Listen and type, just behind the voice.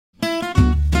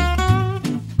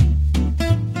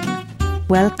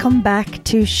Welcome back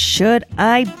to Should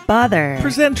I Bother?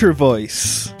 Presenter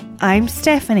voice. I'm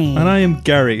Stephanie. And I am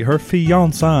Gary, her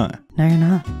fiancé. No, you're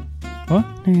not. What?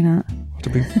 No, you're not.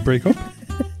 Did we break up?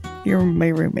 You're my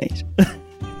roommate.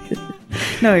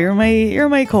 No, you're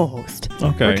my co-host.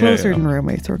 Okay. We're closer than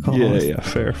roommates, we're co-hosts.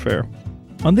 Yeah, fair.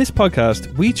 On this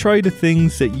podcast, we try the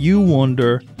things that you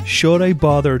wonder, should I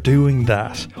bother doing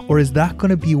that? Or is that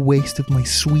going to be a waste of my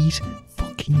sweet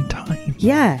fucking time?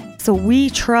 Yeah, so we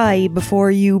try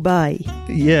before you buy.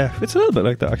 Yeah, it's a little bit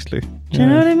like that actually. Do you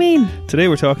know what I mean? Today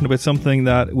we're talking about something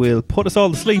that will put us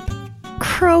all to sleep.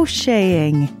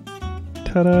 Crocheting.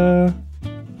 Ta-da!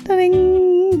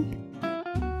 Ta-ding.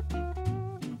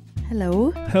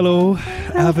 Hello,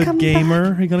 avid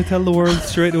gamer. back. Are you going to tell the world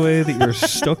straight away that you're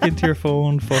stuck into your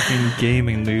phone fucking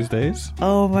gaming these days?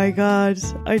 Oh my god,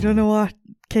 I don't know what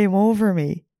came over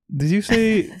me. Did you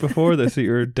say before this that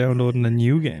you're downloading a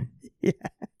new game? Yeah.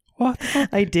 What the fuck?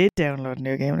 I did download a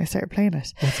new game and I started playing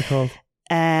it. What's it called?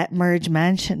 Merge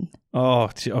Mansion. Oh,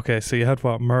 okay. So you had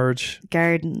what? Merge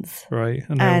Gardens. Right.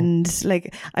 And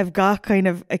like I've got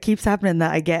it keeps happening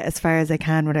that I get as far as I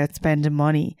can without spending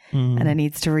money and it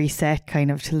needs to reset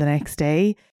kind of till the next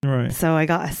day. Right. So I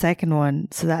got a second one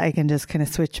so that I can just kind of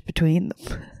switch between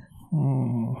them.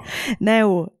 Oh.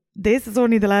 Now, this is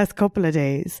only the last couple of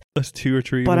days. That's 2 or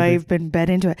 3. But I've been bed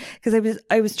into it because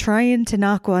I was trying to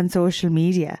not go on social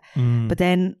media, but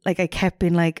then like I kept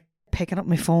being like picking up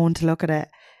my phone to look at it.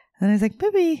 And I was like,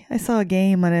 maybe I saw a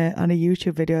game on a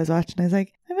YouTube video I was watching. I was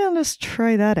like, maybe I'll just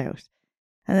try that out.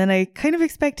 And then I kind of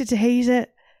expected to hate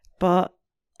it, but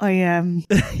I am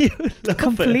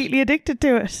completely addicted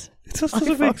to it. It just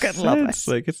doesn't make sense.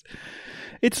 Like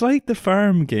it's like the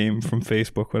farm game from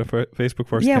Facebook when Facebook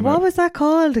first came out. Yeah, what was that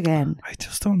called again? I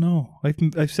just don't know.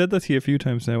 I've said that to you a few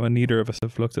times now, and neither of us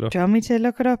have looked it up. Do you want me to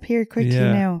look it up here quickly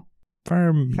now?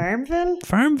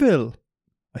 Farmville.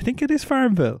 I think it is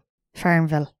Farmville.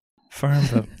 Farmville.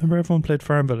 Remember everyone played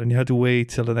Farmville and you had to wait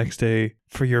till the next day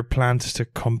for your plants to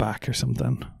come back or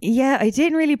something? Yeah, I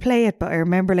didn't really play it, but I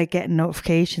remember like getting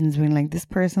notifications being like, this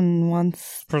person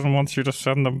wants you to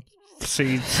send them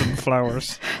seeds and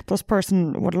flowers. This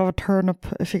person would love a turnip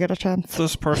if you get a chance.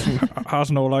 This person has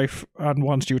no life and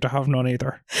wants you to have none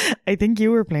either. I think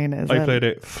you were playing it as well. I played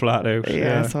it flat out.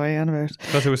 Yeah, so I am about.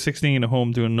 Because I was 16 at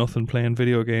home doing nothing, playing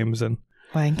video games and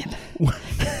wanking.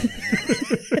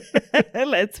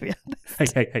 Let's be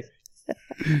honest.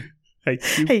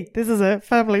 Hey, this is a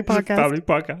family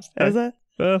podcast. Is it?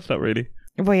 Well, not really.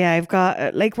 But yeah, I've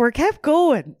got we're kept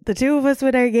going. The two of us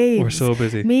with our games. We're so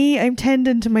busy. Me, I'm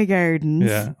tending to my gardens.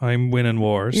 Yeah, I'm winning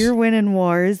wars. You're winning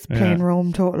wars, playing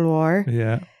Rome Total War.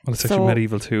 Yeah. Well, it's actually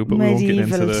Medieval 2, but we won't get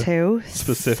into the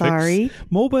specifics. Sorry.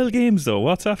 Mobile games though,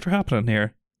 what's after happening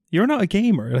here? You're not a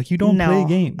gamer. Like, you don't play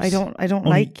games. I don't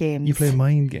like games. You play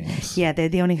mind games. Yeah, they're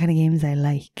the only kind of games I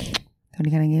like. The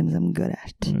only kind of games I'm good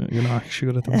at. You're not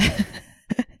actually good at them.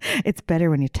 It's better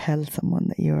when you tell someone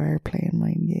that you are playing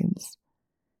mind games.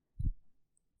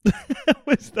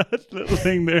 What's that little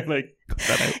thing there? Like, cut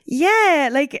that out. Yeah,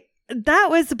 like, that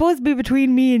was supposed to be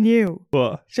between me and you.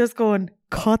 What? Just going,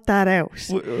 cut that out.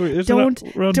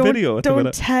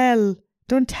 Don't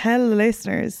tell the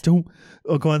listeners. Go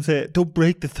on and say it. Don't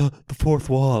break the fourth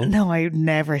wall. No, I would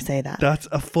never say that. That's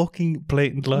a fucking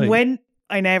blatant lie.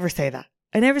 I never say that.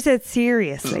 I never said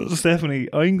seriously. Stephanie,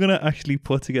 I'm going to actually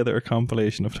put together a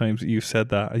compilation of times that you've said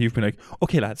that and you've been like,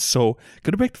 okay lads, so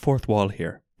going to break the fourth wall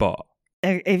here, but...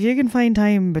 If you can find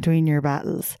time between your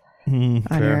battles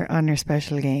on your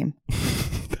special game.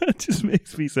 That just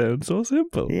makes me sound so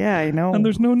simple. Yeah, I know. And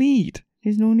there's no need.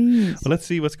 There's no need. Well, let's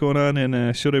see what's going on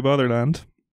in Should I Bother Land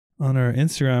on our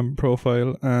Instagram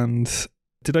profile. And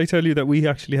did I tell you that we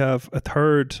actually have a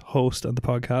third host on the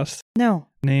podcast? No.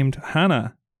 Named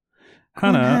Hannah.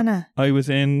 Hannah, I was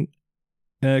in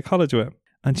college with,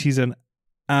 and she's an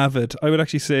avid, I would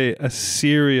actually say a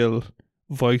serial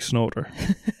voice noter.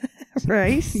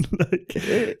 Right.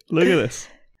 Look at this.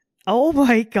 Oh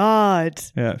my god.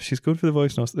 Yeah, she's good for the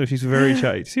voice notes. She's very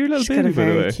chatty. See her little she's baby, got a very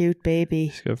by the way. Cute baby.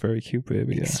 She's got a very cute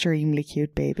baby. Extremely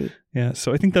cute baby. Yeah,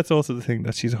 so I think that's also the thing,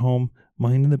 that she's at home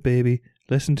minding the baby.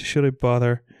 Listen to Should I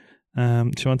Bother.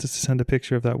 She wants us to send a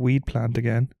picture of that weed plant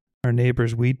again. Our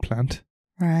neighbour's weed plant.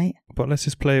 Right. But let's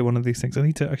just play one of these things. I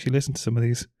need to actually listen to some of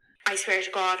these. I swear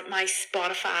to God, my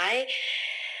Spotify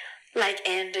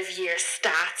end of year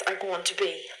stats are going to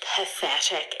be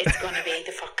pathetic. It's going to be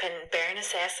the fucking bare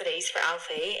necessities for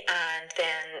Alfie, and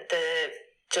then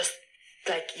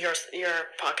your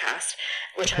podcast,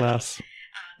 which class.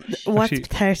 What's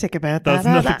pathetic about that?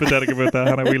 That's nothing pathetic about that,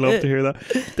 Hannah. We love to hear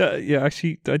that. Yeah,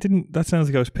 actually, I didn't. That sounds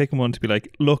like I was picking one to be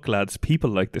like, look, lads, people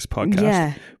like this podcast.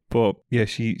 Yeah. But yeah,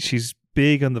 she's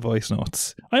big on the voice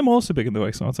notes. I'm also big on the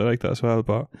voice notes. I like that as well.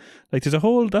 But like, there's a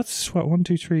whole, that's what, 1,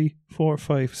 2, 3, 4,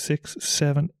 5, 6,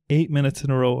 7, 8 minutes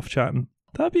in a row of chatting.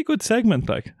 That'd be a good segment,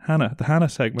 like the Hannah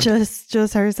segment.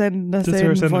 Just her sending us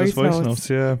voice notes.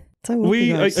 Yeah.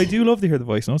 I do love to hear the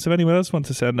voice notes. If anyone else wants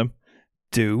to send them,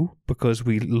 do, because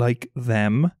we like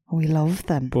them. We love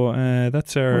them. But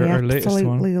that's our latest one. We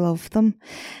absolutely love them.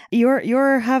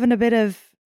 You're having a bit of...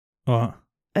 What?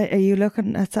 Are you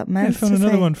looking at something else? I found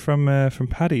another one from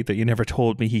Paddy that you never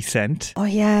told me he sent. Oh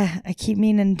yeah, I keep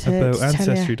meaning to about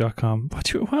ancestry.com.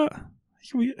 What?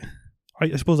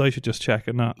 I suppose I should just check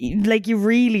it, not. Like, you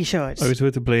really should. I was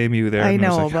about to blame you there. I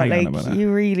know, but like,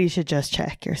 you really should just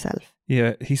check yourself.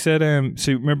 Yeah, he said,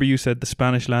 so remember you said the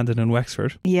Spanish landed in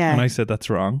Wexford? Yeah. And I said that's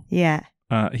wrong. Yeah.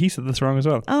 He said that's wrong as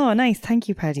well. Oh, nice. Thank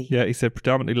you, Paddy. Yeah, he said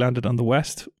predominantly landed on the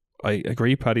west. I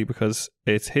agree, Paddy, because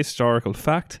it's historical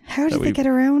fact. How did they get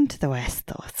around to the west,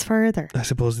 though? It's further. I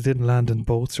suppose they didn't land in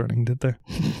boats or anything, did they?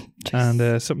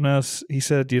 And something else, he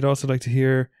said you'd also like to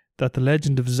hear that the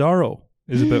legend of Zorro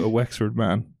is about a Wexford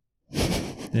man.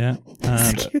 Yeah.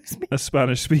 And excuse me. A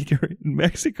Spanish speaker in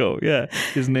Mexico. Yeah.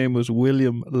 His name was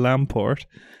William Lamport,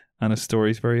 and his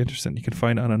story is very interesting. You can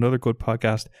find it on another good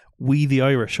podcast, We the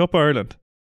Irish, up Ireland.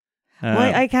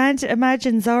 Why, I can't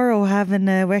imagine Zorro having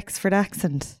a Wexford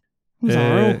accent.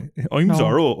 Zorro. I'm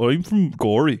Zorro. I'm from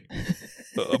Gory.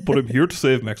 But I'm here to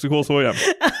save Mexico, so I am.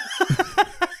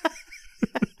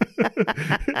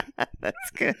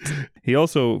 That's good. He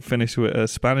also finished with a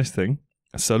Spanish thing.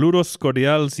 Saludos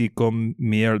cordiales y con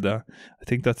mierda. I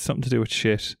think that's something to do with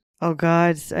shit. Oh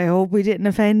God, I hope we didn't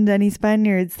offend any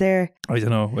Spaniards there. I don't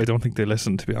know. I don't think they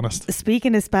listen, to be honest.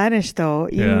 Speaking of Spanish though,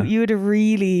 you would have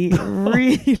really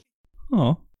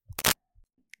Oh.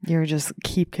 You're just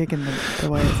keep kicking the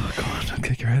wires. Oh God, I'll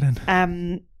kick your head in.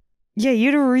 Yeah, you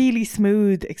had a really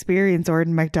smooth experience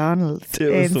ordering McDonald's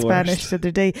in Spanish the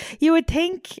other day. You would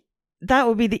think that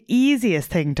would be the easiest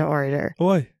thing to order.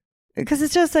 Why? Because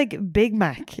it's just like Big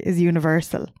Mac is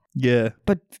universal. Yeah.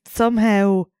 But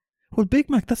somehow... Well, Big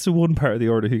Mac, that's the one part of the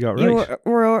order he got right. You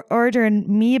were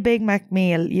ordering me a Big Mac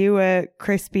meal, you a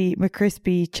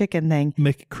McCrispy chicken thing.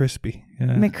 McCrispy,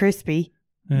 yeah. McCrispy.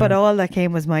 Yeah. But all that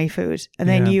came was my food. And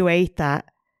then you ate that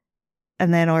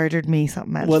and then ordered me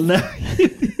something else. Well, now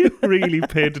you really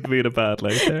painted me in a bad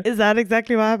light there. Is that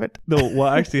exactly what happened? No,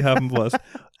 what actually happened was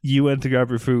you went to grab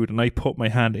your food and I put my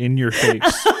hand in your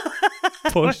face.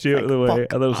 Punched you out of the way,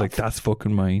 and I was like, that's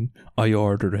fucking mine. I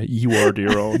ordered it. You order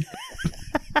your own.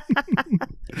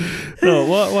 No,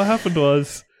 what happened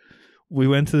was we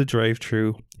went to the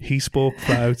drive-thru. He spoke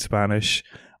flat out Spanish.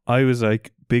 I was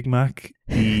like, Big Mac,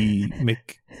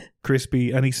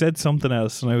 McCrispy, and he said something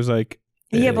else, and I was like,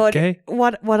 yeah, but okay.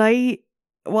 What I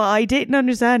didn't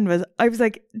understand was, I was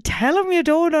like, tell him you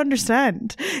don't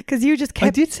understand, because you just kept...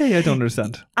 I did say I don't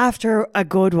understand. After a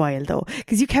good while though,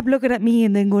 because you kept looking at me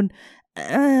and then going,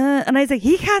 and I was like,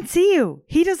 he can't see you.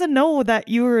 He doesn't know that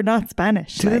you're not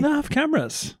Spanish. Do they not have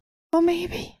cameras? Oh,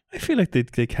 maybe. I feel like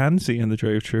they can see in the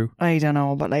drive-thru. I don't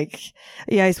know, but like,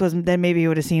 yeah, I suppose then maybe you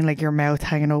would have seen like your mouth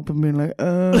hanging open, being like,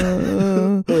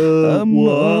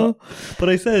 what? But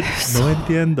I said, no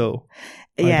entiendo.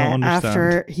 Yeah,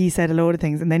 after he said a load of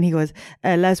things, and then he goes,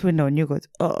 last window, and you goes,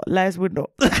 oh, last window.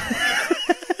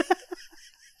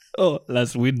 Oh,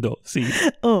 last window, see.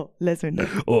 Oh, last window.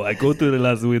 Oh, I go through the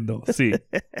last window, see.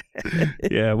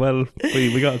 Yeah, well,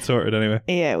 we got it sorted anyway.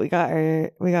 Yeah, we got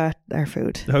our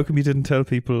food. How come you didn't tell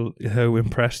people how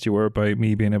impressed you were by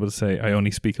me being able to say I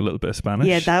only speak a little bit of Spanish?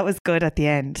 Yeah, that was good at the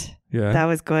end. Yeah. That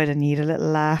was good, and you had a little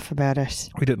laugh about it.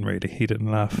 We didn't really. He didn't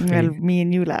laugh. Well, me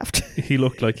and you laughed. He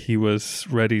looked like he was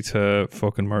ready to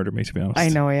fucking murder me, to be honest. I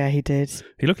know, yeah, he did.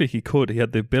 He looked like he could. He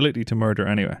had the ability to murder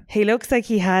anyway. He looks like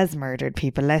he has murdered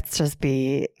people. Let's just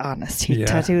be honest. He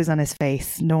tattoos on his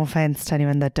face. No offense to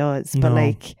anyone that does, but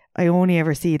like, I only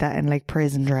ever see that in like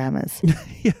prison dramas.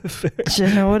 Yeah, fair. Do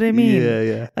you know what I mean?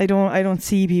 Yeah. I don't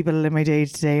see people in my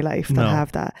day-to-day life that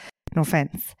have that. No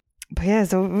offense. But yeah,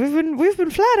 so we've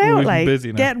been flat out, like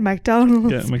getting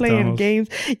McDonald's, playing games.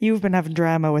 You've been having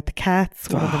drama with the cats.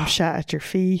 One of them shot at your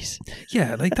feet.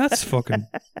 Yeah, like that's fucking.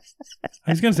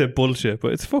 I was gonna say bullshit,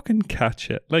 but it's fucking cat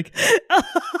shit. Like,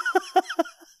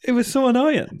 it was so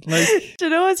annoying. Like, do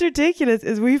you know what's ridiculous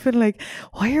is we've been like,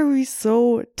 why are we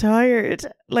so tired?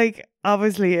 Like,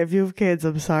 obviously, if you have kids,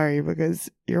 I'm sorry because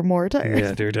you're more tired.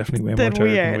 Yeah, they're definitely way more tired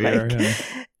than we are.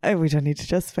 Yeah. We don't need to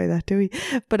justify that, do we?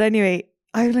 But anyway.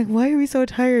 I'm like, why are we so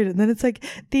tired? And then it's like,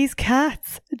 these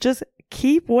cats just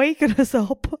keep waking us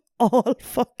up all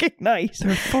fucking night.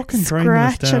 They're fucking grinding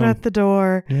us scratching down. at the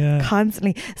door Yeah.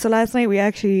 constantly. So last night we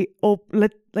actually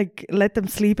let them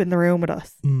sleep in the room with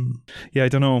us. Yeah, I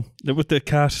don't know. With the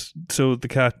cat, so the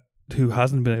cat who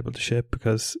hasn't been able to shit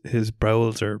because his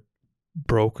bowels are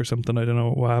broke or something. I don't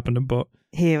know what happened to him, but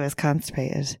He was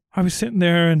constipated. I was sitting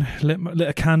there and lit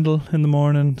a candle in the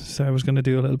morning. So I was going to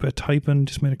do a little bit of typing,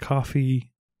 just made a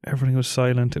coffee. Everything was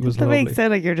silent. It was That lovely. makes it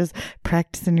sound like you're just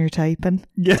practicing your typing.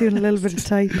 Yeah. Doing a little bit of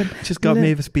typing. Just got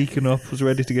Mavis speaking up, was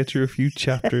ready to get through a few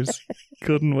chapters.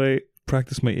 Couldn't wait.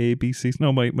 Practice my ABCs.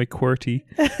 No, my QWERTY.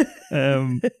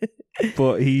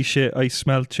 But he shit. I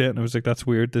smelled shit and I was like, that's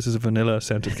weird. This is a vanilla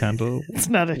scented candle. It's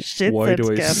not a shit Why do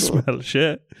I candle. smell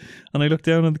shit? And I looked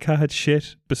down and the cat had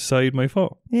shit beside my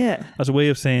foot Yeah. as a way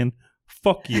of saying,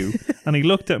 fuck you. And he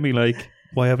looked at me like,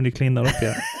 why haven't you cleaned that up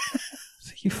yet? I was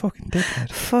like, you fucking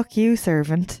dickhead. Fuck you,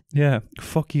 servant. Yeah,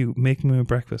 fuck you. Make me my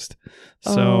breakfast.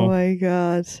 So, Oh my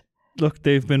God. look,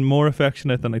 they've been more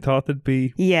affectionate than I thought they'd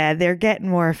be. Yeah, they're getting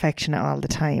more affectionate all the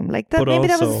time. Like that. But Maybe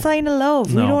that was also- a sign of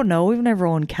love. No. We don't know. We've never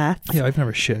owned cats. Yeah, I've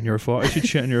never shit in your foot. I should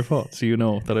shit in your foot so you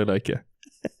know that I like you.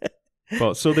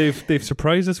 But so they've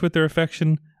surprised us with their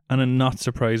affection and then not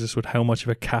surprised us with how much of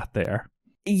a cat they are.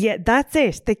 Yeah, that's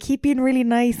it. They keep being really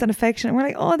nice and affectionate. We're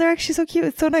like, oh, they're actually so cute.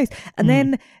 It's so nice. And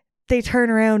then they turn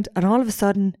around and all of a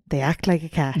sudden they act like a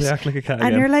cat. They act like a cat and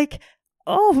again. you're like,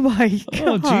 oh my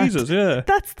Oh, God. Jesus, yeah.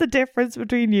 That's the difference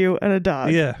between you and a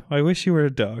dog. Yeah, I wish you were a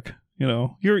dog. You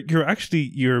know, you're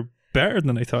better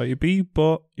than I thought you'd be,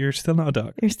 but you're still not a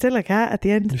dog. You're still a cat at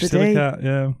the end of You're the still day. a cat,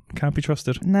 yeah. Can't be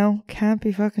trusted. No, can't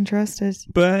be fucking trusted.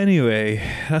 But anyway,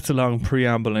 that's a long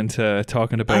preamble into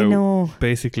talking I about know.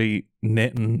 basically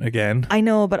knitting again. I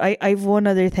know, but I've one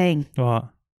other thing What?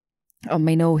 on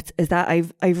my notes is that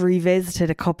I've revisited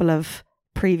a couple of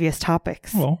previous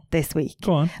topics Well, this week.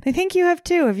 go on. I think you have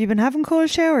too. Have you been having cold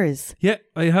showers? Yeah,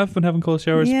 I have been having cold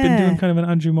showers. Been Yeah. doing kind of an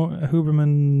Andrew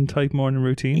Huberman type morning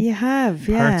routine. You have,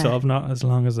 yeah. Parts of, not as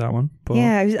long as that one. But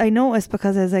Yeah, I noticed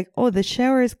because I was like, oh, the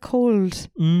shower is cold.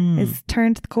 It's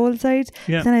turned to the cold side.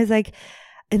 Yeah. Then I was like,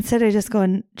 instead of just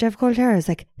going, do you have a cold shower? I was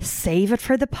like, save it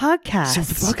for the podcast. Save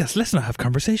the podcast. Let's not have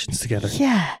conversations together.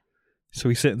 Yeah. So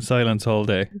we sit in silence all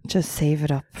day. Just save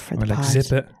it up for We're the like, pod.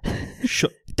 zip it.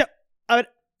 Shut.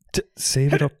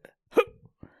 Save it up.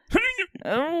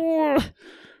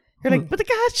 You're like, but the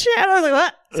cat shit. And I was like,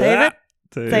 what? Save it.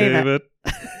 Save it.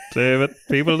 Save it.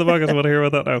 People in the podcast want to hear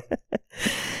about that now.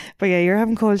 But yeah, you're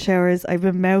having cold showers. I've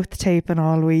been mouth taping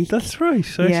all week. That's right.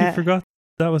 I Yeah. actually forgot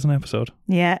that was an episode.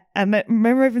 Yeah, and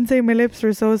remember I've been saying my lips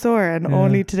were so sore, and Yeah.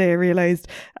 only today I realised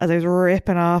as I was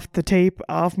ripping off the tape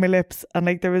off my lips, and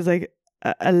like there was like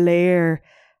a layer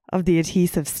of the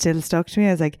adhesive still stuck to me.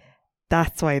 I was like,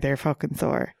 that's why they're fucking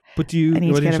sore. But do you, I need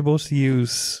to well, you're get a- supposed to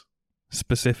use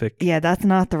specific. Yeah, that's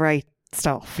not the right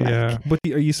stuff. Like. Yeah. But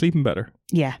are you sleeping better?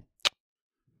 Yeah,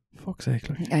 Fuck's sake.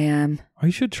 Like, I am. I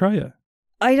should try it.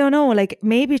 I don't know, like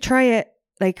maybe try it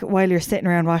like while you're sitting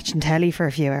around watching telly for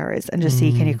a few hours and just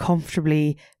see can you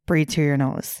comfortably breathe through your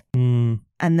nose. And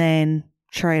then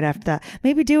try it after that.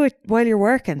 Maybe do it while you're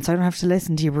working so I don't have to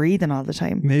listen to you breathing all the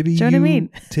time. Maybe Do you know what I mean?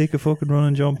 take a fucking run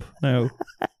and jump now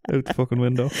out the fucking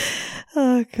window.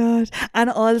 Oh God. And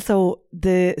also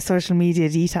the social media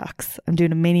detox. I'm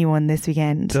doing a mini one this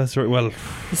weekend. That's right. Well,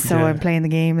 So yeah. I'm playing the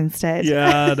game instead.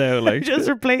 Yeah, no, I like just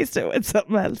replaced it with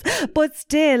something else. But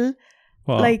still,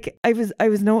 what? like I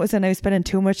was noticing I was spending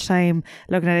too much time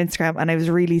looking at Instagram and I was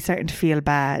really starting to feel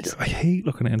bad. I hate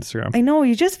looking at Instagram. I know,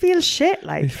 you just feel shit.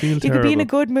 Like I feel you could be in a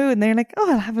terrible. good mood and then you're like,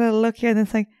 oh, I'll have a little look here. And then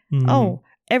it's like, oh,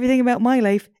 everything about my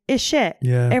life is shit.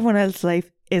 Yeah. Everyone else's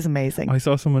life is amazing. I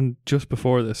saw someone just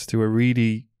before this do a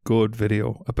really good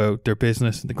video about their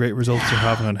business and the great results they're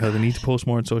having and how they need to post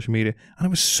more on social media. And it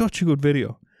was such a good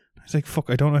video. I was like, fuck,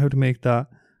 I don't know how to make that.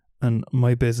 And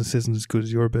my business isn't as good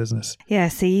as your business. Yeah,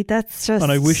 see, that's just...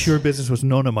 And I wish your business was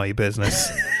none of my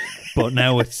business. But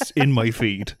now it's in my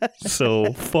feed.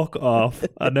 So fuck off.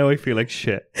 And now I feel like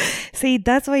shit. See,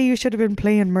 that's why you should have been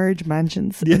playing Merge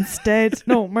Mansions instead.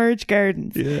 No, Merge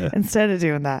Gardens. Yeah. Instead of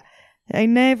doing that. I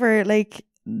never, like,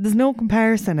 there's no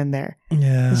comparison in there.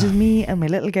 Yeah. It's just me and my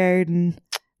little garden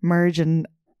merging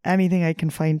anything I can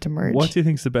find to merge. What do you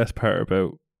think's the best part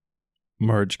about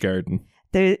Merge Garden?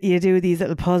 There, you do these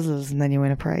little puzzles and then you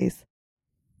win a prize.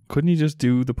 Couldn't you just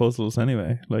do the puzzles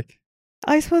anyway? Like,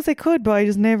 I suppose I could, but I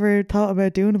just never thought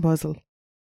about doing a puzzle.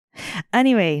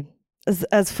 Anyway,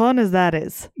 as fun as that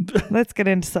is, let's get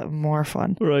into something more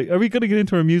fun. right. Are we going to get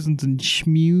into our musings and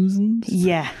schmusings?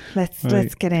 Yeah, let's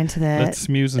Right. get into the... Let's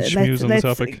muse and schmuse on the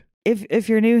topic. If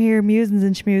you're new here, Musings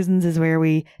and Schmusings is where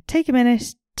we take a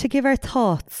minute to give our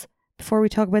thoughts before we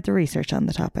talk about the research on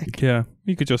the topic. Yeah,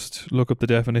 you could just look up the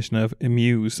definition of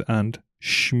amuse and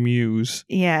schmuse.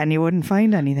 Yeah, and you wouldn't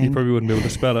find anything. You probably wouldn't be able to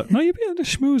spell it. No, you'd be able to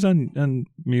schmuse and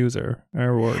muse are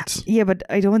words. Yeah, but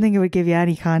I don't think it would give you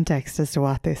any context as to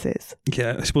what this is.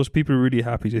 Yeah, I suppose people are really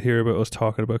happy to hear about us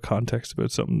talking about context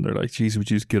about something. They're like, geez, would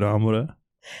you just get on with it?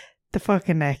 The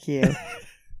fucking neck, you.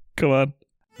 Come on.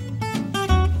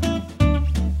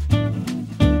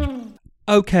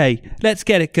 Okay, let's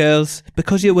get it, girls,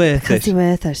 because you're worth Because you're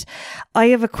worth it. I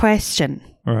have a question.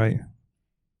 All right.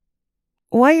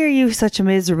 Why are you such a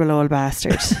miserable old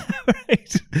bastard?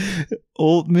 Right.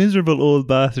 Miserable old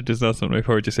bastard is not something I've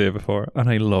heard you say before, and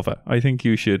I love it. I think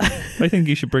you should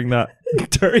bring that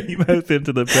dirty mouth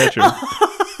into the bedroom.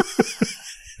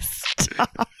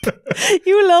 Stop.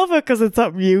 You love it because it's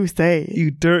something you say.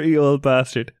 You dirty old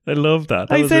bastard. I love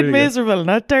that. I said really miserable,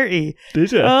 not dirty.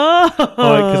 Did you? Oh,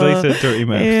 because I said dirty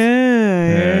mouth.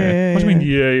 Yeah. What do you mean,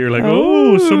 yeah? You're like,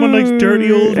 oh, someone likes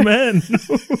dirty old men.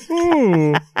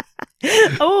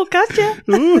 Oh, gotcha.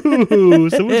 Ooh,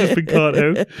 someone's just been caught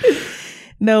out.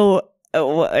 No,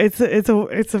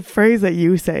 it's a phrase that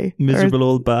you say. Miserable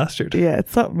old bastard. Yeah,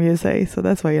 it's something you say, so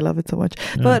that's why you love it so much.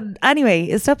 Yeah. But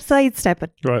anyway, stop sidestepping.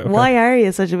 Right. Okay. Why are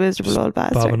you such a miserable old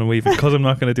bastard? Bobbing and weaving, because I'm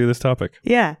not going to do this topic.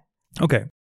 Yeah. Okay.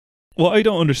 What I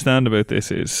don't understand about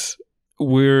this is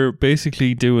we're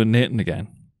basically doing knitting again.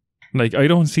 Like, I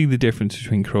don't see the difference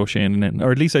between crocheting and knitting,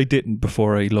 or at least I didn't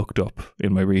before I looked up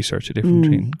in my research the difference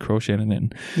between crocheting and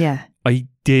knitting. Yeah. I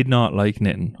did not like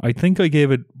knitting. I think I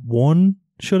gave it 1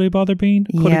 should I bother being?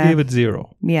 Could have gave it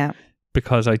 0. Yeah.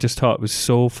 Because I just thought it was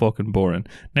so fucking boring.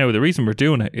 Now, the reason we're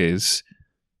doing it is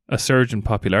a surge in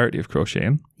popularity of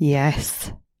crocheting.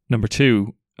 Yes. Number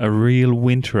 2, a real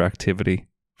winter activity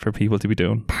for people to be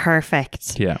doing.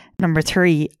 Perfect. Yeah. Number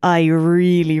 3, I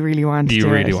really, really want to do it.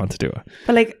 You really want to do it.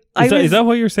 But like, is that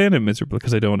why you're saying it miserable?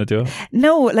 Because I don't want to do it?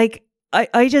 No, like,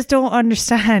 I just don't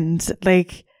understand.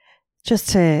 Like, just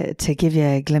to give you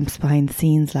a glimpse behind the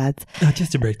scenes, lads.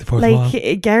 Just to break the fourth wall.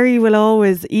 Like, Gary will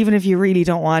always, even if you really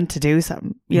don't want to do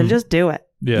something, you'll just do it.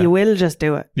 Yeah. You will just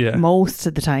do it. Yeah. Most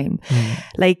of the time.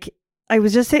 Like, I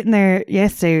was just sitting there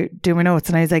yesterday doing my notes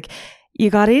and I was like, you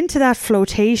got into that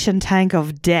flotation tank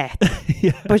of death,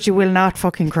 but you will not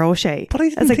fucking crochet. But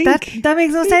I was like, that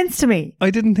makes no sense to me.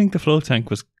 I didn't think the float tank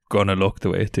was going to look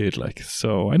the way it did. Like,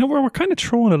 so I know we're kind of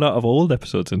throwing a lot of old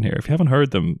episodes in here. If you haven't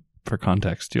heard them, for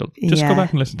context, you'll just go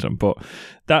back and listen to them. But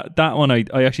that one, I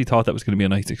actually thought that was going to be a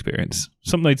nice experience.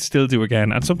 Something I'd still do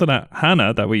again. And something that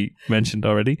Hannah, that we mentioned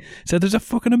already, said there's a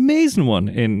fucking amazing one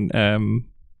in,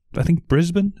 I think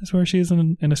Brisbane is where she is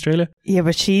in Australia. Yeah,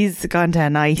 but she's gone to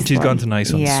a nice one. She's gone to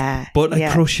nice ones. Yeah. But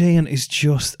like crocheting is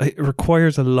just, it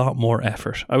requires a lot more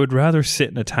effort. I would rather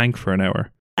sit in a tank for an hour.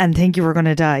 And think you were going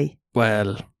to die.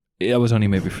 Well, it was only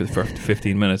maybe for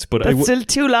 15 minutes, but that's still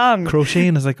too long.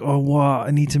 Crocheting is like, oh, wow, I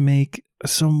need to make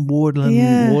some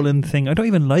woolen thing. I don't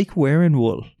even like wearing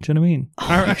wool. Do you know what I mean?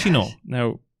 Actually, no.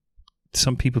 Now,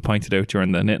 some people pointed out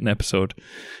during the knitting episode,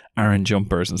 Aran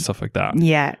jumpers and stuff like that.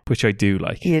 Yeah. Which I do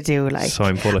like. You do like. So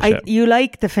I'm full of shit. You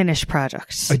like the finished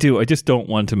product. I do. I just don't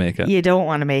want to make it. You don't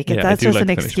want to make it. Yeah, that's just like an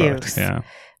excuse. Product. Yeah.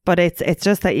 But it's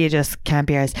just that you just can't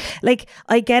be arsed. Like,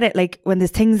 I get it. Like, when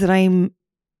there's things that I'm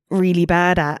really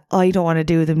bad at, I don't want to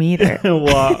do them either.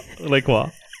 What? Like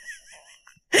what?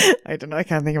 I don't know. I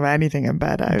can't think of anything I'm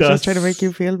bad at. I was just trying to make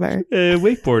you feel better.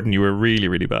 Wakeboarding you were really,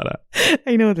 really bad at.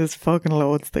 I know there's fucking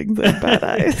loads of things I'm bad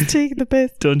at. It's taking the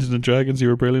piss. Dungeons and Dragons, you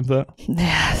were brilliant at that.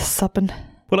 Yeah, supping.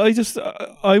 But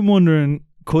I'm wondering,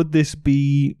 could this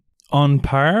be on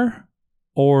par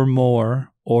or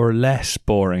more or less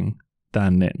boring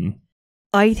than knitting?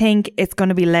 I think it's going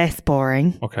to be less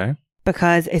boring. Okay.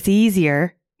 Because it's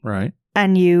easier. Right.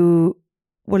 And you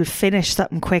will finish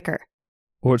something quicker.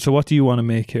 So what do you want to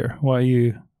make here?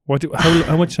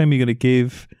 How much time are you going to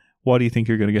give? What do you think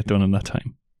you're going to get done in that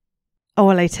time? Oh,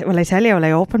 will I tell you? Will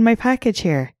I open my package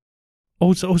here?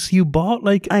 Oh, so you bought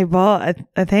I bought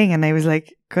a thing and I was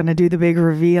like going to do the big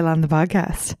reveal on the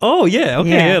podcast. Oh, yeah. Okay.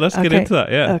 Yeah, let's get into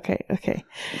that. Yeah. Okay.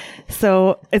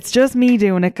 So it's just me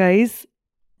doing it, guys.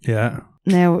 Yeah.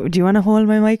 Now, do you want to hold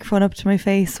my microphone up to my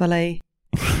face while I...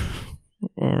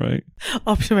 All right.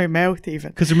 Up to my mouth even.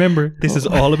 Because remember, this is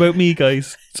all about me,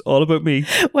 guys. It's all about me.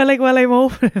 Well, like while I'm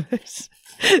opening it.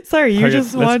 Sorry,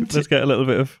 let's get a little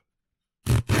bit of...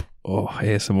 Oh,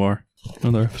 ASMR.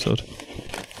 Another episode.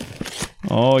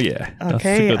 Oh, yeah.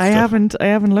 Okay, I haven't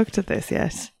looked at this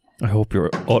yet. I hope you're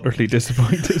utterly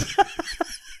disappointed.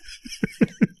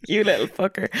 You little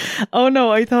fucker. Oh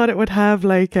no, I thought it would have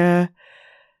like a...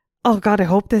 Oh God, I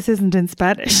hope this isn't in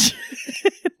Spanish.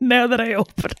 Now that I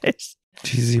open it.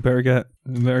 Jesus, you better get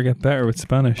better with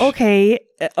Spanish. Okay,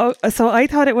 so I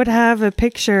thought it would have a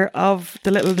picture of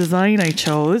the little design I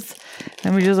chose.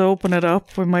 Let me just open it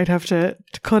up. We might have to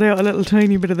cut out a little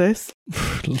tiny bit of this. A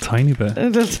little tiny bit. A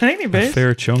little tiny bit. A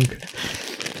fair chunk.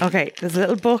 Okay, there's a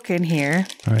little book in here.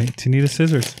 All right, do you need a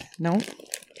scissors? No.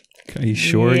 Are you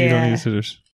sure you don't need a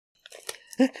scissors?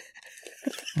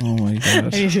 Oh my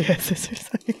god. I need to get scissors.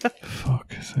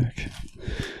 Fuck's sake.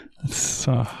 That's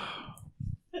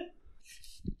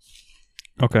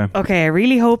Okay. Okay, I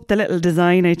really hope the little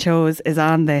design I chose is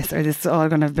on this, or this is all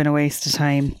going to have been a waste of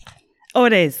time. Oh,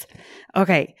 it is.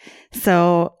 Okay,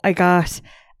 so I got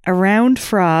a round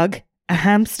frog, a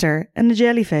hamster, and a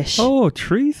jellyfish. Oh,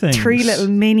 3 things. 3 little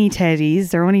mini teddies.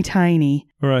 They're only tiny.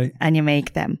 Right. And you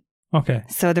make them. Okay.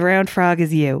 So the round frog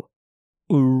is you.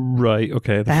 Right,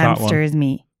 okay. The fat hamster one is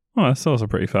me. Oh, that's also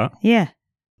pretty fat. Yeah,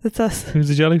 that's us. Who's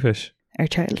the jellyfish? Our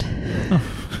child. Oh,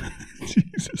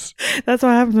 Jesus. That's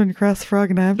what happens when you cross a frog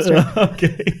and a hamster.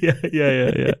 Okay,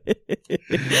 yeah.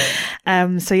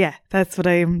 So yeah, that's what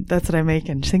I'm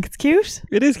making. Do you think it's cute?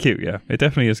 It is cute, yeah. It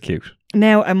definitely is cute.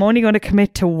 Now I'm only going to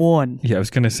commit to one. Yeah, I was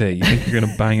going to say, you think you're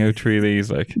going to bang out 3 of these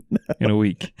like in a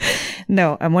week?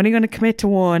 No, I'm only going to commit to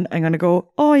one. I'm going to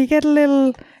go, oh, you get a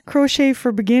little crochet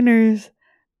for beginners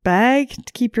bag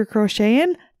to keep your crochet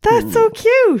in. That's so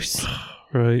cute.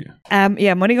 Right.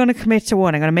 Yeah, I'm only going to commit to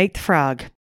one. I'm going to make the frog.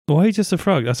 Why just a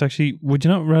frog? That's actually, would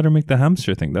you not rather make the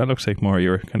hamster thing? That looks like more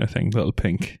your kind of thing, little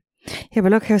pink. Yeah,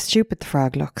 but look how stupid the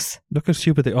frog looks. Look how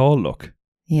stupid they all look.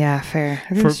 Yeah, fair.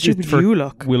 Look how stupid you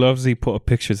look. We'll obviously put up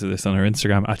pictures of this on our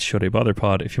Instagram at Should I Bother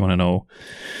Pod if you want to know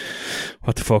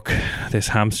what the fuck this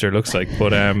hamster looks like.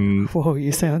 But whoa,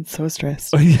 you sound so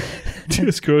stressed.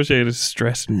 Just crocheting is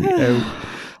stressing me out.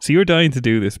 So you're dying to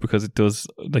do this because it does,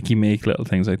 like, you make little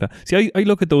things like that. See, I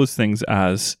look at those things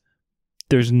as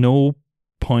there's no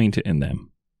point in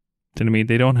them. Do you know what I mean?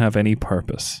 They don't have any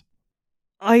purpose.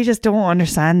 I just don't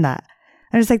understand that.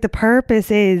 And it's like the purpose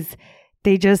is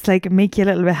they just like make you a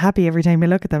little bit happy every time you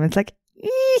look at them. It's like,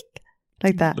 eek,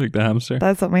 like that. Like the hamster.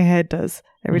 That's what my head does.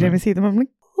 Every time I see them, I'm like,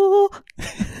 oh.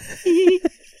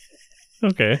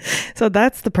 Okay. So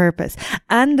that's the purpose.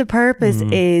 And the purpose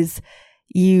is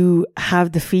you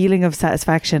have the feeling of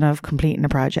satisfaction of completing a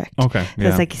project. Okay. So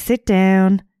it's like you sit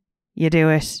down, you do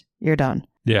it, you're done.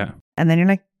 Yeah. And then you're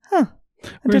like, huh.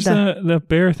 Where's the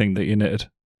bear thing that you knitted?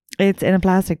 It's in a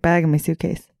plastic bag in my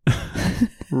suitcase.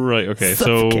 Right, okay.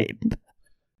 So,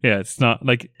 yeah, it's not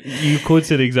like you could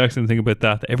say the exact same thing about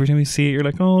that. Every time you see it, you're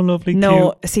like, oh, lovely.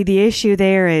 No, cute. See, the issue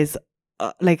there is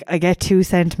like I get too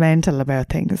sentimental about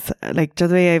things. Like the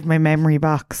way I have my memory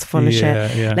box full of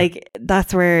shit. Yeah. Like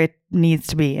that's where it needs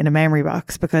to be, in a memory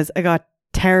box, because I got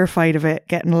terrified of it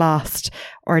getting lost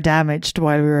or damaged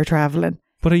while we were traveling.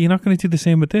 But are you not going to do the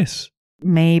same with this?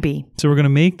 Maybe. So we're going to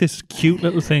make this cute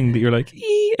little thing that you're like,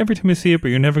 every time you see it, but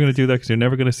you're never going to do that because you're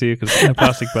never going to see it because it's in a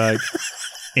plastic bag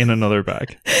in another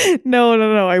bag.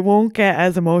 No. I won't get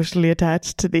as emotionally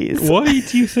attached to these. Why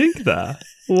do you think that?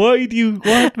 Why do you...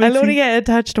 I'll only get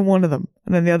attached to one of them,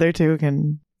 and then the other two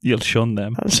can... You'll shun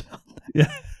them. I'll shun them.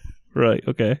 Yeah. Right,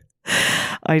 okay.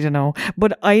 I don't know.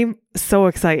 But I'm so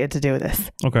excited to do this.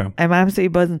 Okay. I'm absolutely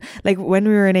buzzing. Like when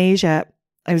we were in Asia,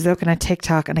 I was looking at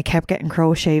TikTok and I kept getting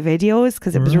crochet videos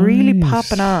because it was really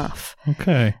popping off.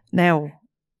 Okay. Now,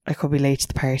 I could be late to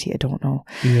the party. I don't know.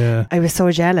 Yeah. I was so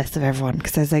jealous of everyone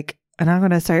because I was like, I'm not going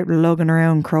to start lugging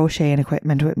around crocheting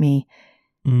equipment with me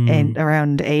in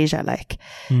around Asia.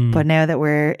 But now that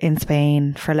we're in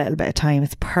Spain for a little bit of time,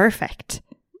 it's perfect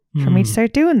for me to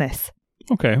start doing this.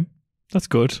 Okay. That's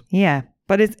good. Yeah.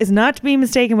 But it's not to be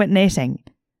mistaken with knitting.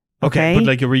 Okay. But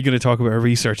like, are we going to talk about our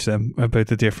research then about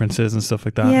the differences and stuff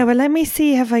like that? Yeah, well, let me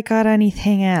see. Have I got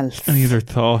anything else? Any other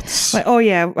thoughts? Oh,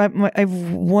 yeah. I have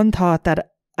one thought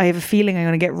that I have a feeling I'm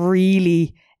going to get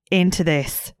really into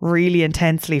this really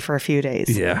intensely for a few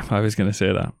days. Yeah, I was going to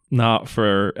say that. Not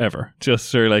forever.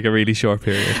 Just for like a really short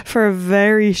period. For a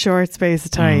very short space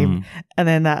of time. And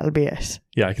then that'll be it.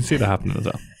 Yeah, I can see that happening as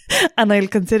well. And I'll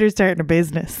consider starting a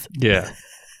business. Yeah.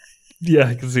 Yeah,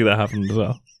 I can see that happening as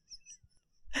well.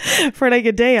 For like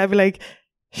a day, I'd be like,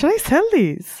 should I sell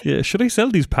these? Yeah, should I sell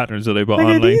these patterns that I bought like,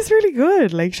 online? Are these really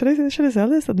good? Like, should I sell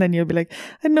this? And then you'll be like,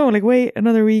 I don't know, like wait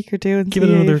another week or two and give it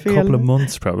another couple of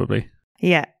months probably.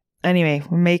 Yeah. Anyway,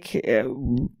 I'll make you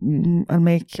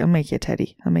a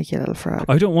teddy. I'll make you a little frog.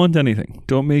 I don't want anything.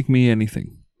 Don't make me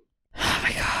anything. Oh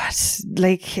my god!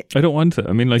 Like I don't want it.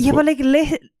 I mean, like yeah, but like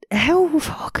how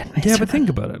fucking miserable. Yeah, but think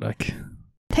about it. Like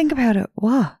think about it.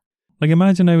 What? Like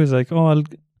imagine I was like, oh,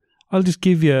 I'll just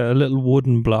give you a little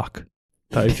wooden block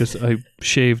that I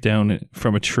shaved down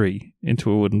from a tree into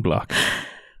a wooden block.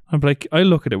 I'm like, I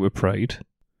look at it with pride.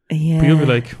 Yeah. But you'll be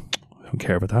like, I don't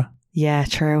care about that. Yeah,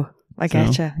 true. I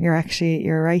get you.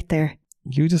 You're right there.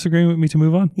 You disagreeing with me to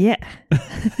move on? Yeah.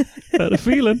 Had a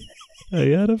feeling. I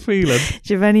had a feeling.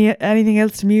 Do you have anything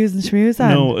else to muse and schmooze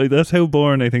on? No, that's how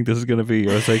boring I think this is going to be.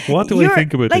 I was like, what do I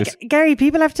think about this? Gary,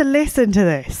 people have to listen to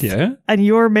this. Yeah. And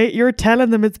you're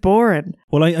telling them it's boring.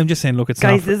 Well, I'm just saying, look, it's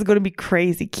Guys, not... this is going to be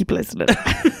crazy. Keep listening.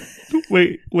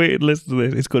 Wait, listen to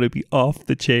this. It's going to be off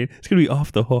the chain. It's going to be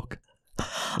off the hook.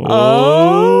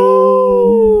 Oh.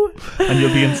 And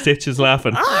you'll be in stitches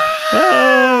laughing.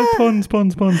 Puns.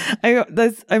 I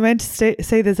meant to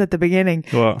say this at the beginning,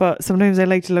 What? but sometimes I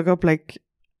like to look up like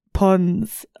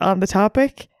puns on the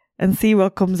topic and see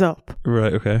what comes up.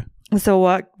 Right, okay.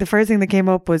 So the first thing that came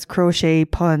up was crochet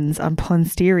puns on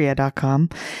punsteria.com.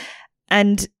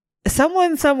 And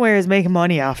someone somewhere is making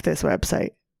money off this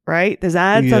website, right? There's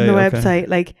ads on the website.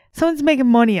 Like, someone's making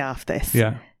money off this.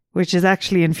 Yeah. Which is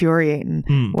actually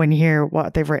infuriating when you hear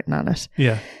what they've written on it.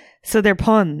 Yeah. So they're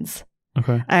puns.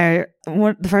 Okay.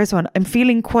 The first one, I'm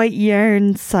feeling quite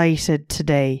yarn-sighted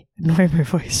today. And my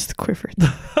voice quivered.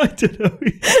 I don't know.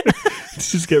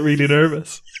 Just get really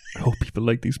nervous. I hope people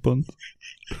like these puns.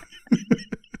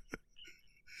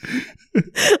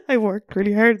 I worked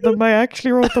really hard at them. I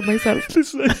actually wrote them myself.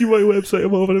 This is actually my website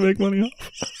I'm hoping to make money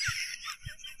off.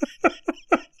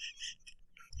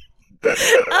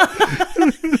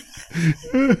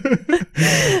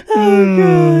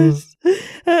 Oh gosh.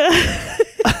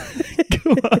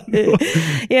 Go on.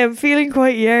 Yeah, I'm feeling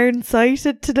quite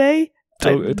yarn-sighted today.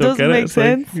 Don't doesn't get it. make It's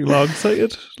sense. like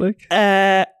long-sighted. Like.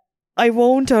 I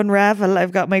won't unravel.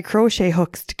 I've got my crochet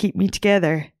hooks to keep me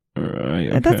together. Right,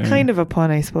 okay. That's kind of a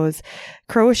pun, I suppose.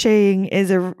 Crocheting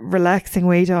is a relaxing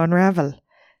way to unravel.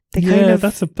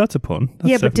 That's a pun.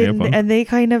 That's but definitely a pun. and they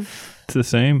kind of... It's the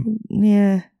same.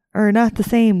 Yeah, or not the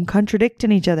same,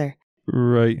 contradicting each other.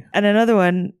 Right. And another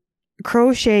one,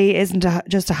 crochet isn't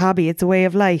just a hobby, it's a way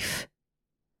of life.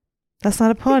 That's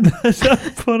not a pun. That's not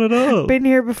a pun at all. Been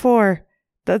here before.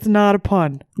 That's not a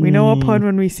pun. We know a pun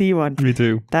when we see one. We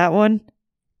do. That one?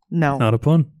 No. Not a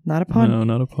pun. Not a pun. No,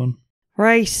 not a pun.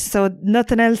 Right, so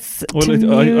nothing else Well, to I've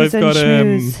muse and got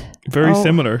schmooze. very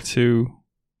similar to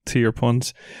your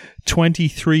puns.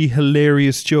 23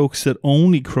 hilarious jokes that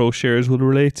only crocheters will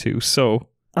relate to. So,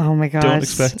 oh my God. don't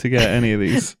expect to get any of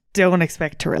these. Don't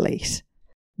expect to relate.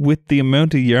 With the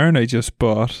amount of yarn I just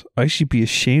bought, I should be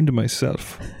ashamed of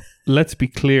myself. Let's be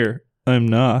clear, I'm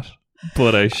not,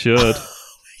 but I should. Oh my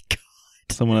God.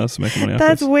 Someone else is making money off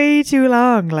That's this. way too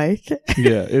long, like.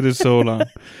 Yeah, it is so long.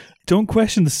 Don't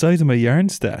question the size of my yarn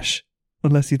stash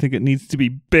unless you think it needs to be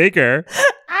bigger.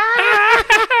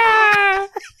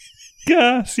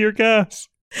 Gas, you're gas.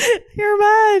 You're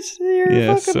mad.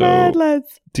 You're fucking mad,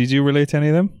 lads. Did you relate to any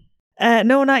of them?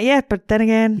 No, not yet, but then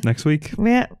again. Next week?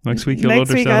 Yeah. Next week you'll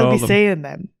understand all I'll of be them. saying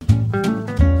them.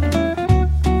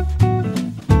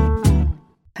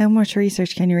 How much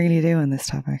research can you really do on this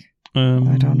topic?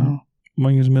 I don't know.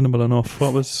 Mine was minimal enough.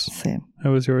 Same.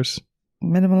 How was yours?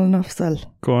 Minimal enough still.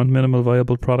 Go on, minimal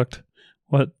viable product.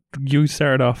 What? You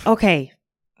start off. Okay.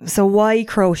 So why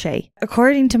crochet?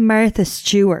 According to Martha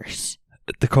Stewart.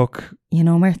 The cook. You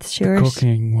know Martha Stewart? The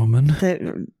cooking woman.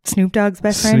 The Snoop Dogg's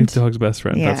best friend? Snoop Dogg's best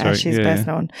friend, yeah, that's right. She's best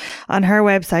known. On her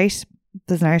website,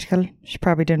 there's an article. She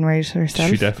probably didn't write it herself.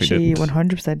 She definitely didn't.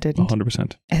 100% didn't.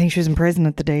 100%. I think she was in prison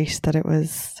at the date that it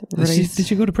was released. Did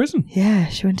she go to prison? Yeah,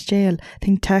 she went to jail. I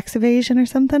think tax evasion or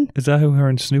something. Is that how her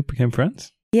and Snoop became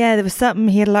friends? Yeah, there was something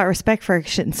he had a lot of respect for.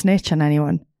 She didn't snitch on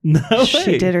anyone. No way.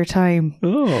 She did her time.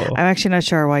 Oh. I'm actually not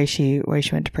sure why she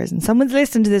went to prison. Someone's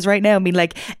listening to this right now and being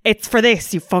like, it's for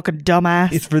this, you fucking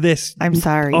dumbass. It's for this. I'm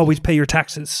sorry. Always pay your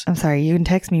taxes. I'm sorry. You can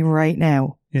text me right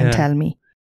now and tell me.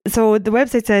 So the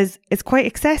website says it's quite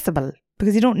accessible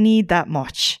because you don't need that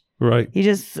much. Right. You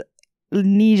just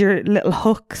need your little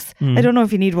hooks. I don't know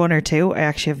if you need one or two. I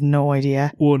actually have no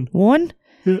idea. One?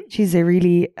 Yeah. Jeez, I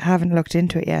really haven't looked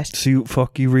into it yet. So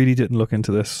you really didn't look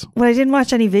into this? Well, I didn't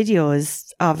watch any videos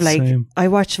of I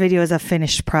watched videos of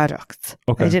finished products.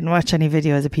 Okay. I didn't watch any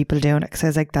videos of people doing it because I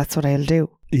was like, that's what I'll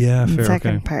do. Yeah, fair. The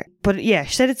second part. But yeah,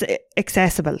 she said it's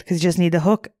accessible because you just need the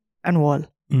hook and wool.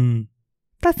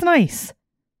 That's nice.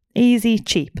 Easy,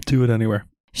 cheap. Do it anywhere.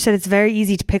 She said it's very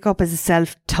easy to pick up as a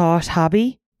self-taught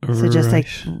hobby. So just like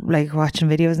watching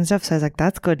videos and stuff. So I was like,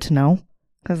 that's good to know.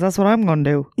 Because that's what I'm going to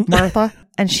do, Martha.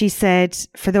 And she said,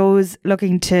 for those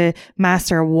looking to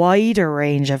master a wider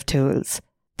range of tools,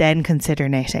 then consider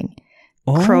knitting.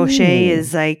 Oh, crochet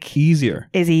is easier.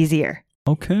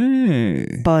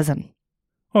 Okay. Buzzing.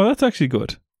 Oh, that's actually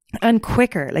good. And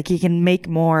quicker. Like you can make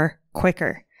more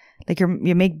quicker. Like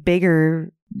you make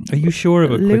bigger Are you sure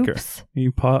about quicker? loops. Are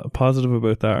you positive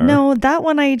about that? Or? No, that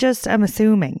one I just am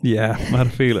assuming. Yeah, I had a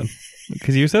feeling.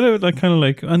 Because you said it like kind of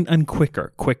like, and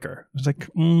quicker. I was like,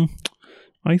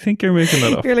 I think you're making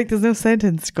that up. You're like, there's no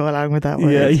sentence to go along with that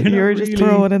word. Yeah, you're just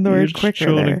throwing in the word you're quicker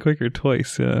throwing there. in quicker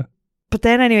twice, yeah. But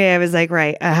then anyway, I was like,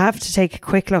 right, I have to take a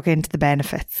quick look into the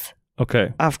benefits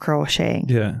Okay. of crocheting.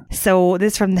 Yeah. So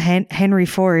this from the Henry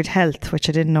Ford Health, which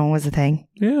I didn't know was a thing.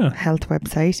 Yeah. Health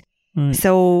website. Right.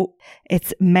 So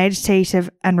it's meditative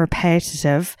and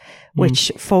repetitive,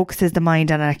 which focuses the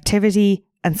mind on activity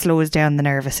and slows down the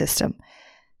nervous system.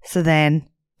 So then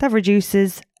that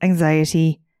reduces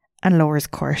anxiety and lowers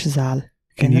cortisol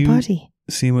in the body.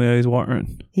 See my eyes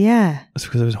watering? Yeah. That's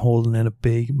because I was holding in a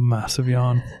big, massive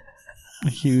yawn. A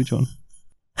huge one.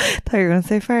 Thought you were going to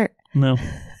say fart. No,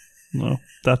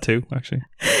 that too, actually.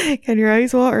 Can your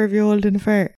eyes water if you hold in a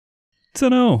fart? So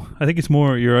no, I think it's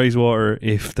more your eyes water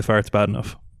if the fart's bad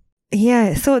enough.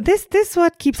 Yeah, so this is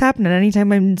what keeps happening.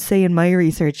 Anytime I'm saying my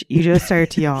research, you just start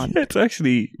to yawn. It's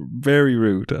actually very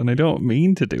rude, and I don't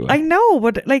mean to do it. I know,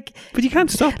 but like... But you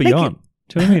can't stop a like, yawn.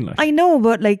 Do you know what I mean? Like, I know,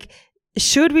 but like,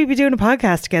 should we be doing a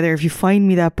podcast together if you find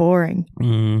me that boring?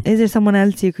 Is there someone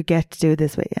else you could get to do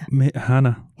this with you?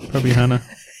 Hannah. Probably Hannah.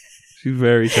 She's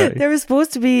very shy. The answer was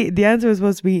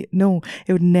supposed to be, no,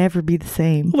 it would never be the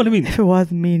same. Well, I mean, if it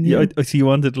wasn't me and you. Yeah, so you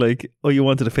wanted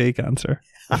a fake answer.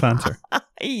 A fancer.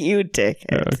 You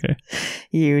dickhead. Yeah, okay.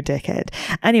 You dickhead.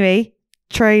 Anyway,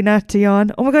 try not to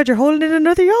yawn. Oh my God, you're holding in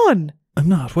another yawn. I'm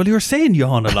not. Well, you were saying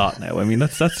yawn a lot now. I mean,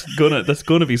 that's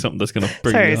gonna be something that's gonna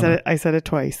bring. Sorry, I said it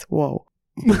twice. Whoa,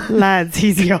 lads,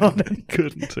 he's yawning. I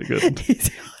couldn't. He's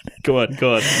yawning.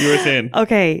 Go on. You were saying.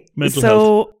 Okay, mental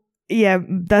health. Yeah,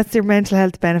 that's your mental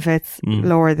health benefits.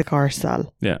 Lower the cortisol.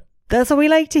 Yeah, that's what we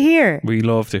like to hear. We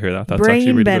love to hear that. That's brain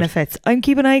actually really benefits. Good. I'm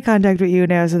keeping eye contact with you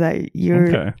now so that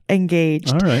you're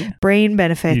engaged. All right. Brain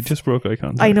benefits. You just broke eye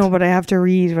contact. I know, but I have to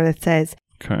read what it says.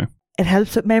 Okay. It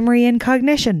helps with memory and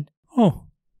cognition. Oh.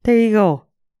 There you go.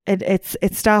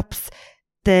 It stops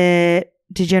the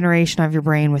degeneration of your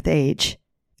brain with age.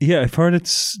 Yeah, I've heard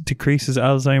it decreases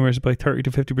Alzheimer's by 30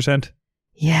 to 50%.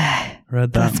 Yeah.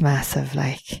 Read that. That's massive,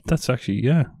 like. That's actually,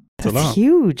 yeah. That's a lot.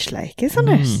 huge, like, isn't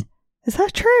it? Is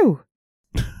that true?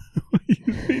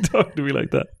 You talking to me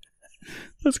like that?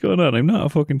 What's going on? I'm not a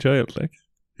fucking child, like.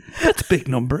 That's a big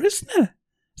number, isn't it?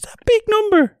 Is that a big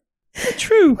number? Is that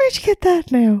true? Where'd you get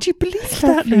that now? Do you believe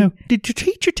that now? Did your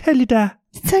teacher tell you that?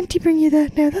 Did Santi bring you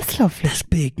that now? That's lovely. That's a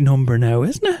big number now,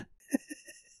 isn't it?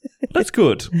 That's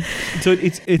good. So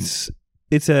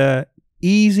it's a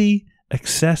easy,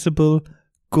 accessible,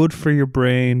 good for your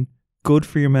brain, good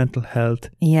for your mental health.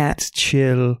 Yeah. It's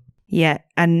chill. Yeah,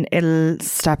 and it'll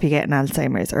stop you getting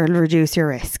Alzheimer's, or it'll reduce your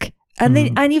risk. And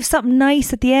then you've something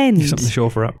nice at the end. You've something to show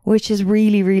for it. Which is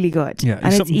really, really good. Yeah,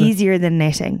 and it's easier than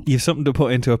knitting. You've something to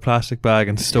put into a plastic bag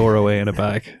and store away in a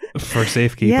bag for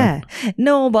safekeeping. Yeah.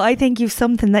 No, but I think you've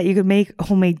something that you could make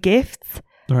homemade gifts.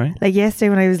 Right. Like yesterday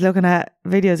when I was looking at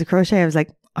videos of crochet, I was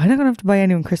like, I'm not going to have to buy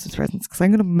anyone Christmas presents because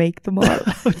I'm going to make them all.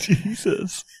 Oh,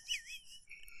 Jesus.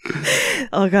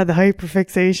 Oh God, the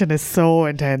hyperfixation is so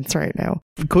intense right now.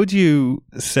 Could you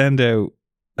send out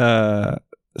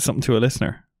something to a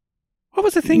listener? What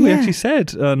was the thing we actually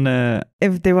said on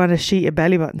if they want a sheet of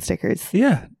belly button stickers?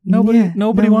 Yeah.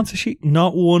 Nobody wants a sheet.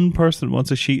 Not one person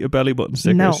wants a sheet of belly button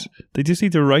stickers. No. They just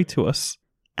need to write to us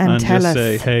and tell us,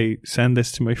 say, hey, send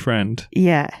this to my friend.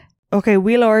 Yeah. Okay,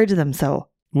 we'll order them so.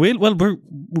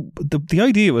 The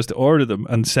idea was to order them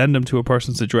and send them to a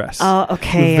person's address. Oh,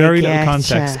 okay. With very little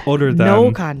context other than...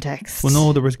 No context. Well,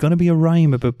 no, there was going to be a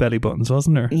rhyme about belly buttons,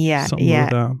 wasn't there? Yeah, Something like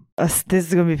that. This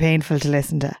is going to be painful to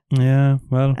listen to. Yeah,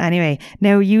 well... Anyway,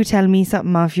 now you tell me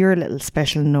something off your little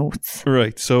special notes.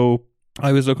 Right, so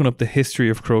I was looking up the history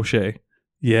of crochet.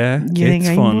 Yeah, it's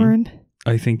fun. Boring?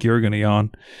 I think you're going to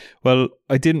yawn. Well,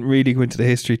 I didn't really go into the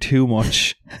history too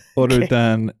much other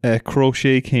than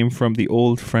crochet came from the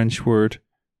old French word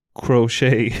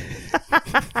crochet,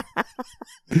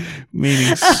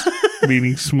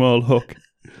 meaning small hook.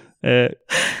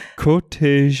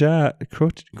 Crochetage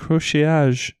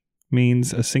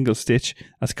means a single stitch.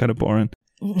 That's kind of boring.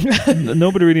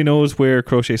 Nobody really knows where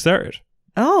crochet started.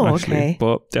 Oh, actually, okay.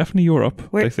 But definitely Europe,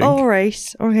 I think. Oh,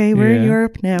 right. Okay, we're in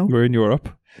Europe now. We're in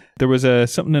Europe. There was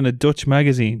something in a Dutch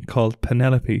magazine called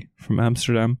Penelope from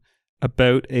Amsterdam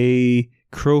about a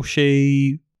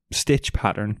crochet stitch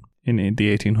pattern in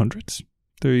the 1800s.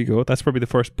 There you go. That's probably the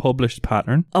first published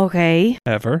pattern. Okay.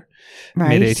 Ever.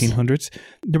 Right. Mid-1800s.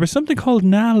 There was something called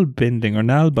nail binding or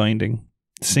nail binding,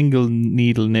 single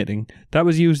needle knitting. That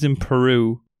was used in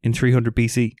Peru in 300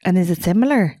 BC. And is it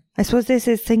similar? I suppose this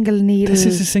is single needle. This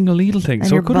is a single needle thing. And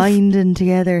So you're it could binding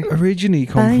together. originally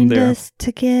come from Bind there. us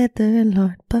together,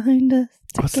 Lord. Bind us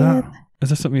together. What's that? Is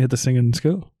that something you had to sing in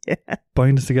school? Yeah.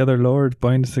 Bind us together, Lord,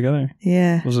 bind us together.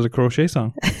 Yeah. Was it a crochet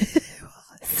song?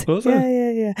 Was yeah,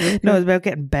 it? yeah. Okay. No, it's about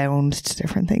getting bound to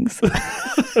different things.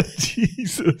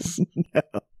 Jesus.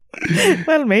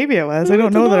 Well, maybe it was. I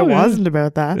don't know that it wasn't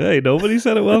about that. Hey, nobody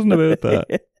said it wasn't about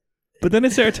that. But then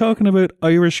it started talking about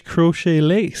Irish crochet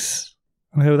lace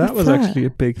and how that What's was that? actually a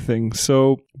big thing.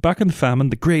 So back in the famine,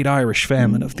 the Great Irish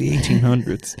Famine of the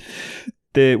 1800s,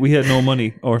 we had no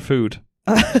money or food.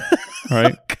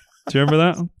 Right? Do you remember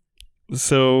that?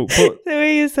 So, but The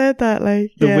way you said that,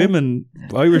 like the women,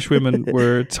 Irish women,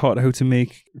 were taught how to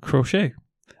make crochet,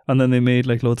 and then they made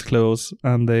like loads of clothes,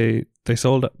 and they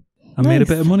sold it and made a Nice.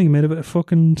 bit of money, made a bit of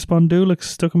fucking spondulix,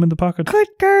 stuck them in the pocket. Good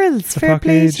girls, The fair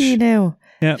play package. to you now.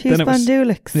 Yeah, Few then it was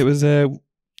spondulix.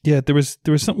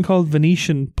 there was something called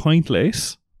Venetian point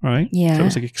lace, right? Yeah. So it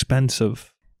was like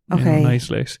expensive, Okay. nice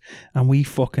lace, and we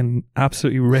fucking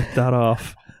absolutely ripped that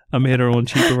off and made our own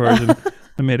cheaper version.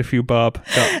 I made a few bob,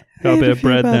 got a bit of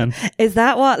bread then. Is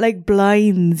that what like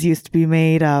blinds used to be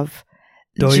made of?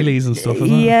 Doilies and stuff, isn't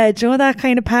it? Yeah, do you know that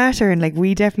kind of pattern? Like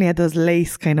we definitely had those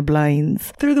lace kind of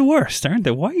blinds. They're the worst, aren't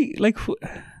they? Why? Like,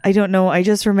 I don't know. I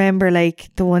just remember like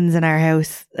the ones in our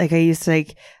house. Like I used to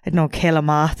like, I don't know, kill a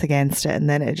moth against it and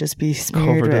then it'd just be smeared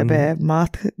Covered with a in bit of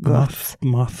moth guts.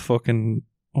 moth fucking...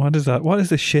 What is that? What is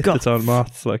the shit Guts. that's on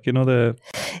moths? Like, you know, the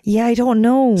Yeah, I don't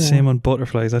know. same on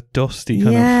butterflies, that dusty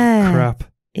kind Yeah. of crap.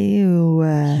 Ew.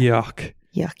 Yuck.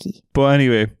 Yucky. But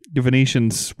anyway, the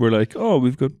Venetians were like, oh,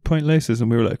 we've got point laces.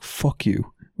 And we were like, fuck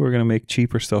you. We're going to make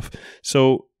cheaper stuff.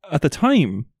 So at the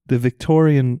time, the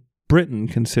Victorian Britain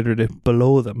considered it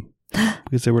below them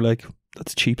because they were like,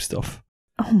 that's cheap stuff.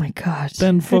 Oh my God.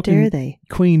 Then How fucking dare they?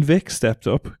 Queen Vic stepped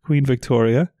up, Queen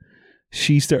Victoria.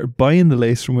 She started buying the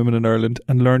lace from women in Ireland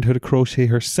and learned how to crochet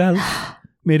herself,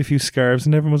 made a few scarves,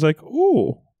 and everyone was like,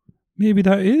 oh, maybe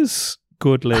that is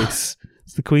good lace.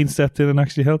 So the Queen stepped in and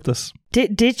actually helped us.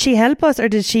 Did she help us or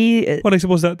did she? Well, I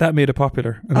suppose that made it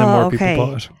popular, and then Oh, more okay. people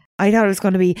bought it. I thought it was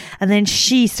going to be, and then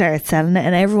she started selling it,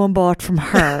 and everyone bought from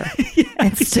her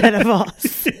instead of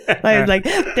us. I was like,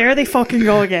 there they fucking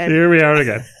go again. Here we are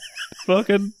again.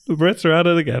 Fucking the Brits are at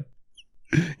it again.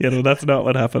 You know, that's not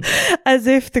what happened. As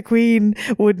if the Queen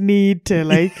would need to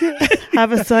like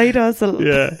have a side hustle.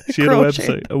 Yeah, she had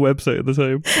Crochet. a website at the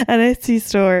time. An Etsy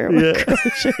store with Yeah.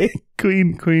 crochet.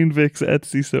 Queen Vic's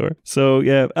Etsy store. So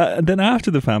yeah, and then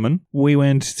after the famine, we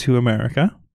went to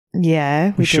America.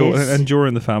 Yeah, we showed, did. and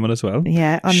during the famine as well.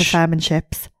 Yeah, on the famine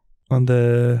ships. On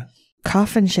the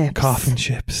Coffin ships. coffin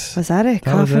ships. Was that it?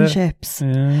 That was Coffin it. ships.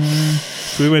 Yeah.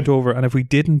 So we went over, and if we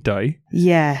didn't die,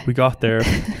 Yeah. we got there,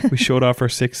 we showed off our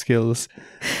 6 skills,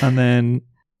 and then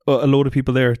a load of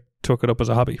people there took it up as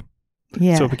a hobby.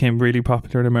 Yeah. So it became really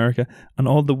popular in America. And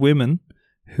all the women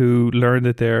who learned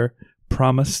it there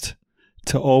promised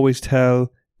to always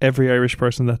tell every Irish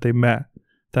person that they met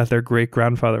that their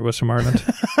great-grandfather was from Ireland.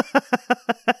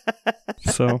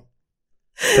 So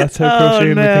that's how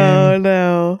crocheting became.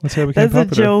 No. That's how it became That's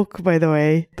popular. a joke, by the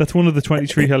way. That's one of the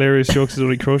 23 hilarious jokes that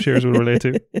only crocheters will relate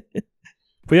to.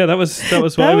 But yeah, that was what I That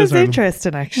was was learning.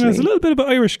 interesting, Yeah, actually. there's a little bit about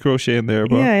Irish crochet in there,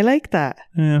 but Yeah, I like that.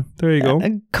 yeah, there you go.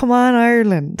 Come on,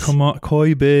 Ireland. Come on,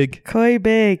 Coy big. Quite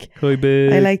big. Coy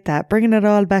big. I like that. Bringing it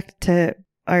all back to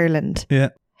Ireland. Yeah.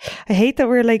 I hate that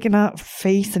we're like not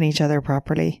facing each other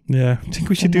properly. Yeah, I think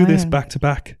we should do this Annoying. back to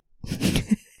back.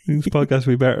 This podcast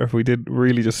would be better if we did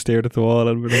really just stared at the wall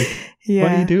and were like, Yeah.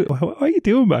 what are you doing? What are you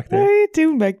doing back What are there? you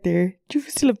doing back there? Do you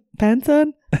still have pants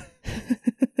on?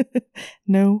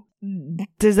 No.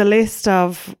 There's a list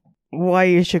of why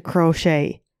you should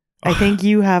crochet. I think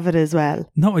you have it as well.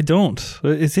 No, I don't.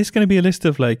 Is this going to be a list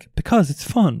of like, because it's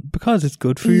fun, because it's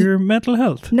good for your mental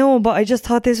health? No, but I just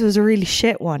thought this was a really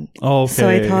shit one. Okay. So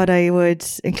I thought I would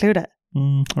include it.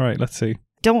 All right, let's see.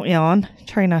 Don't yawn.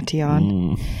 Try not to yawn.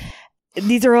 Mm.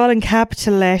 These are all in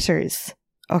capital letters.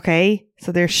 Okay?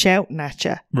 So they're shouting at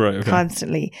you Right, okay.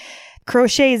 constantly.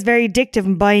 Crochet is very addictive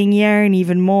and buying yarn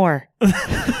even more.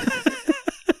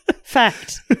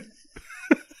 Fact.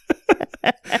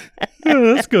 Yeah,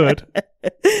 that's good.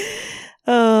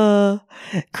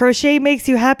 Crochet makes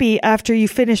you happy after you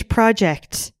finish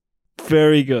project.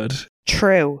 Very good.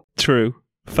 True. True.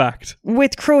 Fact.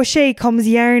 With crochet comes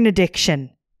yarn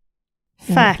addiction.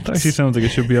 Fact. That actually sounds like it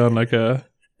should be on like a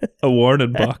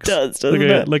warning box. It does, doesn't like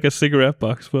it? like a cigarette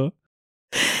box, but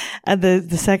And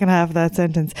the second half of that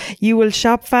sentence. You will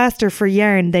shop faster for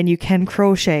yarn than you can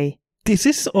crochet. is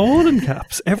this all in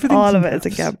caps? Everything. All of it is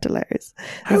in capital letters.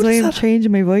 How That's why does I'm that-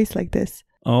 changing my voice like this.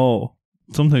 Oh,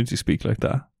 sometimes you speak like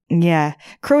that. Yeah.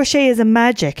 Crochet is a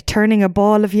magic, turning a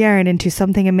ball of yarn into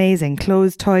something amazing.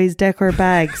 Clothes, toys, decor,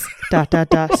 bags, ...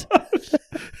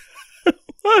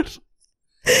 What?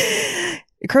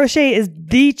 Crochet is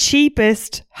the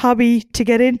cheapest hobby to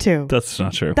get into. That's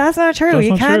not true. That's not true. That's you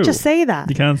not can't true. just say that.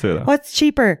 You can't say that. What's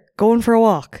cheaper? Going for a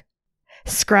walk.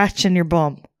 Scratching your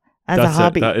bum as a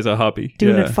hobby. That is a hobby.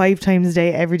 Doing it 5 times a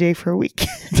day, every day for a week.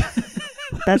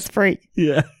 That's free.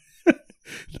 Yeah.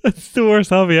 That's the worst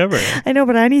hobby ever. I know,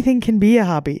 but anything can be a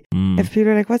hobby. If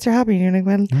people are like, what's your hobby? And you're like,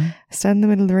 well, I stand in the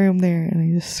middle of the room there and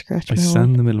I just scratch my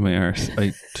stand in the middle of my arse.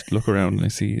 I look around and I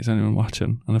see, is anyone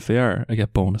watching? And if they are, I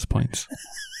get bonus points.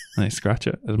 And I scratch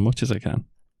it as much as I can.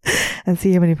 And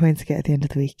see how many points I get at the end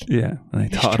of the week. Yeah. And I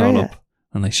tot it all up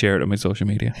and I share it on my social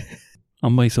media.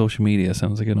 On my social media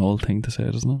sounds like an old thing to say,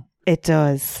 doesn't it? It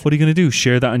does. What are you going to do?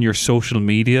 Share that on your social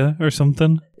media or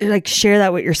something? Like share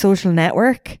that with your social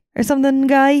network or something,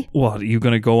 guy? What? Are you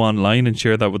going to go online and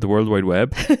share that with the World Wide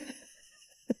Web?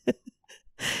 What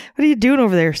are you doing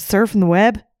over there? Surfing the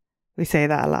web? We say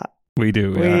that a lot. We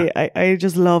do, yeah. I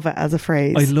just love it as a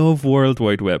phrase. I love World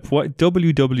Wide Web. What?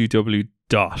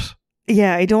 www.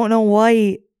 Yeah, I don't know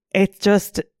why it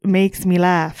just makes me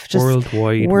laugh. Just World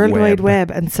Wide Web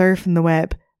and surfing the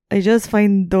web. I just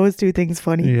find those two things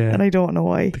funny. Yeah. And I don't know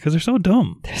why. Because they're so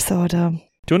dumb. They're so dumb.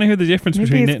 Do you want to hear the difference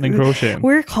between knitting and crocheting?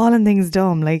 We're calling things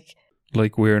dumb. Like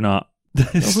we're not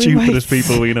the stupidest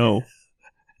people we know.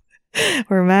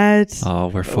 We're mad. Oh,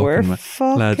 we're fucking mad.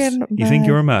 Lads, mad. you think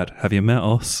you're mad? Have you met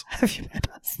us? Have you met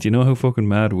us? Do you know how fucking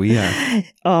mad we are?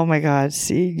 Oh my God.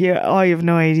 See, you have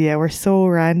no idea. We're so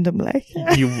random. Like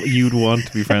You'd want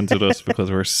to be friends with us because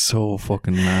we're so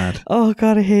fucking mad. Oh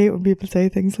God, I hate when people say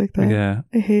things like that. Yeah.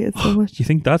 I hate it so much. You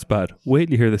think that's bad? Wait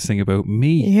till you hear this thing about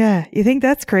me. Yeah. You think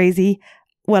that's crazy?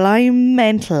 Well, I'm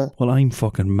mental. Well, I'm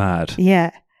fucking mad.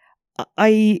 Yeah.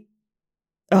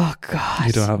 Oh God.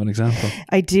 You don't have an example?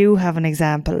 I do have an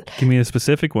example. Give me a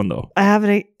specific one though. I have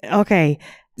okay.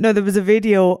 No, there was a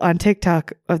video on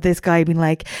TikTok of this guy being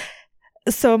like,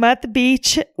 so I'm at the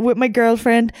beach with my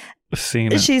girlfriend. I've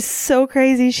seen it. She's so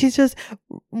crazy. She's just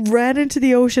ran into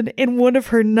the ocean in one of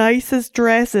her nicest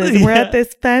dresses. Yeah. We're at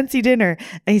this fancy dinner.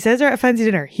 And he says we're at a fancy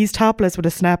dinner. He's topless with a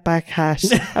snapback hat,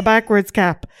 a backwards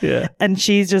cap. Yeah. And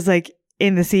she's just like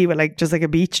in the sea with like just like a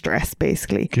beach dress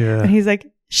basically. Yeah. And he's like,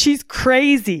 she's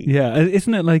crazy. Yeah.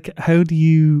 Isn't it like, how do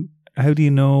you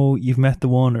know you've met the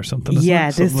one or something?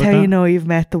 Yeah, this is how you know you've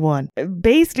met the one.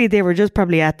 Basically, they were just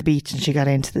probably at the beach and she got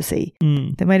into the sea.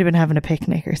 They might have been having a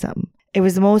picnic or something. It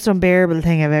was the most unbearable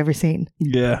thing I've ever seen.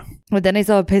 Yeah. But then I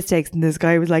saw a piss text and this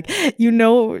guy was like, you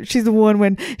know, she's the one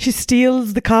when she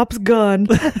steals the cop's gun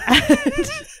and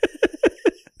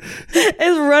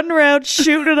is running around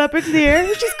shooting it up into the air.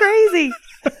 She's crazy.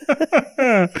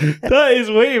 That is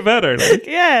way better. Like.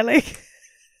 Yeah, like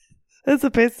that's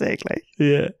a piss take. Like,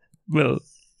 yeah. Well,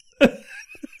 I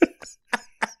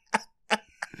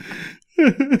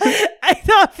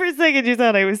thought for a second you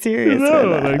thought I was serious. No,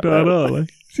 like not at all. Like,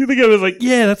 you think I was like,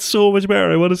 yeah, that's so much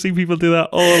better. I want to see people do that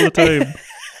all the time.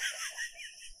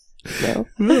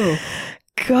 No.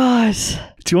 God.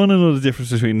 Do you want to know the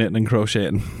difference between knitting and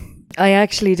crocheting? I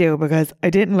actually do, because I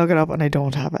didn't look it up and I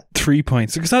don't have it. 3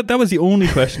 points. Because that was the only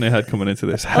question I had coming into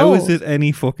this. How is it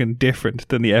any fucking different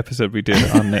than the episode we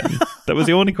did on knitting? That was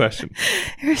the only question.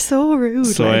 You're so rude.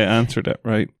 So I answered it,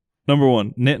 right? Number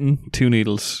 1, knitting, 2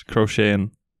 needles,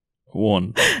 crocheting,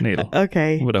 1 needle.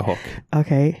 Okay. With a hook.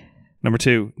 Okay. Number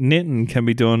 2, knitting can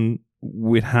be done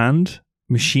with hand,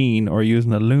 machine, or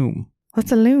using a loom.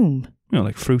 What's a loom? You know,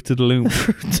 like fruit to the loom.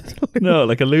 No,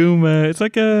 like a loom. It's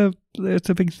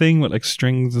a big thing with like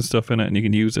strings and stuff in it, and you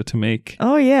can use it to make.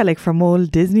 Oh yeah, like from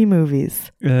old Disney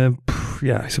movies. Yeah,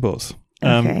 I suppose.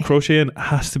 Okay. Crocheting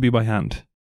has to be by hand.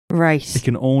 Right. It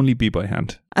can only be by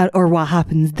hand. Or what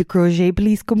happens? The crochet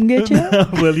police come get you?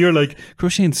 Well, you're like,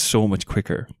 crocheting's so much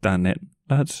quicker than knitting,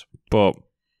 lads. But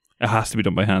it has to be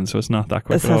done by hand, so it's not that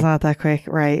quick. So it's not that quick,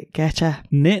 right? Getcha.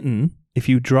 Knitting, if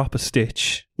you drop a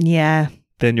stitch, yeah,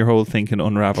 then your whole thing can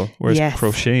unravel. Whereas yes.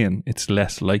 Crocheting, it's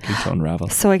less likely to unravel.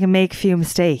 So I can make a few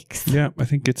mistakes. Yeah, I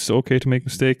think it's okay to make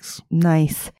mistakes.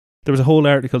 Nice. There was a whole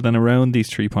article then around these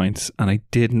 3 points, and I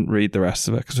didn't read the rest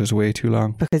of it because it was way too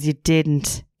long. Because you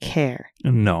didn't care.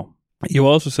 No. You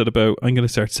also said about, I'm going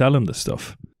to start selling this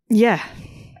stuff. Yeah.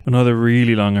 Another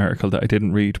really long article that I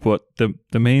didn't read, but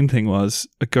the main thing was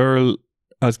a girl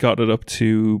has got it up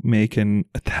to making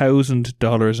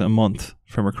 $1,000 a month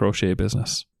from her crochet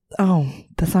business. Oh,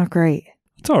 that's not great.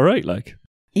 It's all right, like.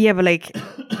 Yeah, but like,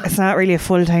 it's not really a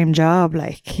full-time job,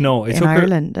 like. No, it in took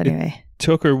Ireland, her, anyway. It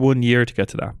took her 1 year to get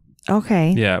to that.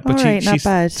 Okay. Yeah, but she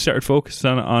started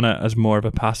focusing on it as more of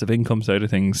a passive income side of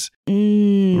things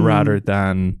rather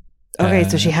than... Okay,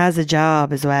 so she has a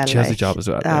job as well. She has a job as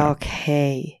well. Yeah.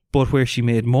 Okay. But where she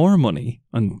made more money,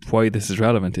 and why this is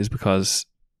relevant, is because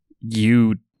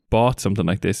you bought something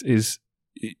like this, is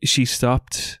she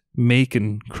stopped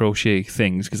making crochet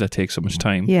things because that takes so much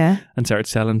time. Yeah. And started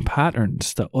selling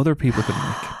patterns that other people could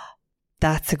make.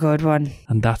 That's a good one.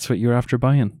 And that's what you're after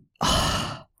buying.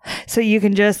 So you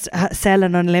can just sell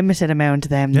an unlimited amount of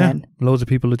them then? Loads of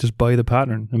people that just buy the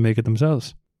pattern and make it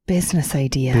themselves. Business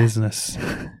idea. Business.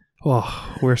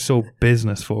 Oh, we're so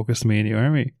business focused, me and you,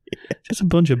 aren't we? Just a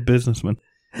bunch of businessmen.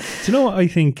 Do you know what I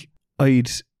think I'd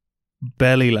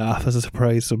belly laugh as a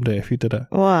surprise someday if you did it?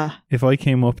 What? If I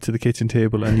came up to the kitchen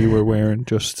table and you were wearing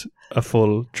just a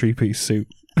full 3-piece suit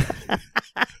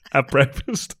at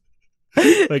breakfast.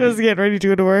 Like, just getting ready to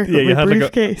go to work with you my had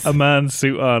briefcase. like a man's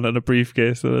suit on and a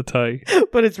briefcase and a tie.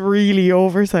 But it's really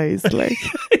oversized, like.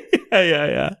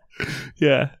 Yeah.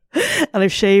 And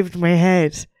I've shaved my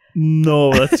head.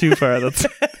 No, that's too far. That's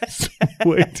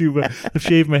way too bad. I've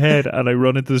shaved my head and I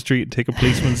run into the street and take a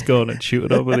policeman's gun and shoot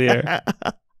it up in the air.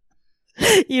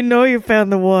 You know you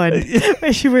found the one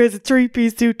when she wears a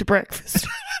 3-piece suit to breakfast.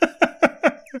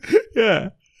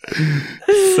 Yeah.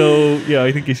 So, yeah,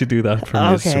 I think you should do that for me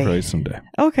as a surprise someday.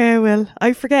 Okay, well,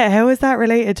 I forget. How is that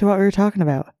related to what we were talking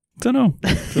about? Don't know.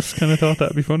 Just kind of thought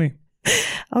that'd be funny.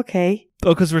 Okay.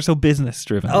 Oh, because we're so business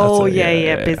driven. Oh,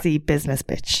 yeah. Busy business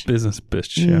bitch. Business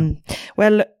bitch, yeah.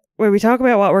 Well, where we talk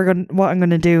about what I'm going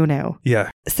to do now. Yeah.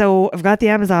 So I've got the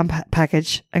Amazon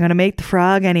package. I'm going to make the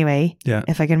frog anyway. Yeah.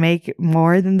 If I can make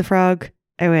more than the frog,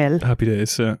 I will. Happy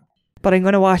days, yeah. But I'm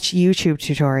going to watch YouTube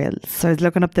tutorials. So I was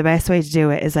looking up the best way to do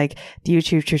it is like the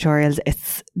YouTube tutorials.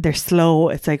 They're slow.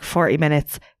 It's like 40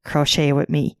 minutes crochet with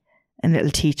me. And it'll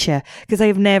teach you. Because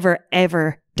I've never,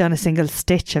 ever done a single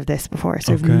stitch of this before.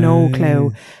 So I've no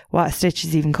clue what a stitch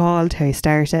is even called, how you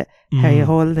start it, how you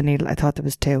hold the needle. I thought there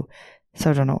was 2. So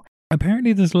I don't know.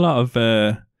 Apparently there's a lot of,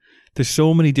 there's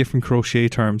so many different crochet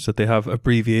terms that they have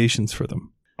abbreviations for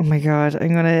them. Oh my God,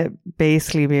 I'm going to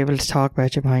basically be able to talk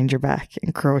about you behind your back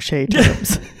in crochet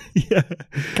terms. Yeah.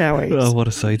 Can't wait. Oh, what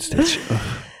a side stitch.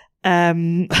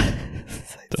 Don't know,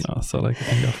 that's all I can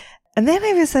think of. And then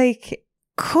I was like,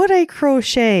 could I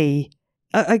crochet?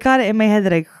 I got it in my head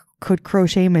that I could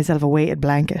crochet myself a weighted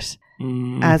blanket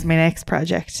as my next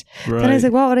project. Right. Then I was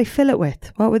like, what would I fill it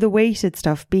with? What would the weighted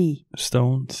stuff be?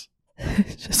 Stones.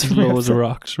 Just loads of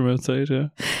rocks from outside, yeah.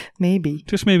 Maybe.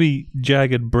 Just maybe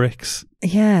jagged bricks.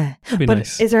 Yeah. That'd be but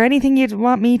nice. Is there anything you'd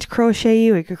want me to crochet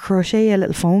you? I could crochet a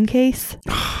little phone case.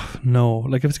 No.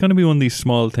 Like if it's going to be one of these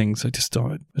small things, I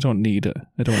don't need it.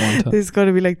 I don't want it. This is going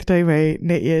to be like the time I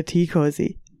knit you a tea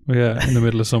cozy. Yeah, in the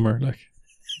middle of summer. Like,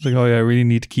 it's like, oh yeah, I really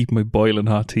need to keep my boiling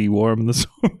hot tea warm in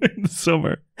the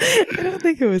summer. I don't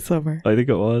think it was summer. I think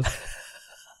it was.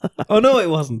 Oh no, it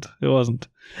wasn't. It wasn't.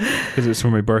 Because it was for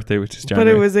my birthday, which is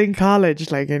January. But it was in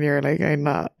college, like, and you're like, I'm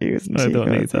not using tea I don't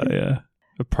cozy. need that, yeah.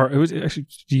 It was actually,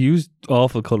 you used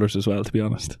awful colours as well, to be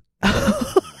honest.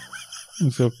 It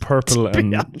was a purple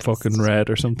and fucking red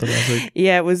or something. I was like,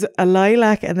 yeah, it was a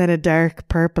lilac and then a dark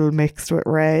purple mixed with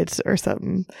red or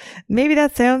something. Maybe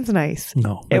that sounds nice.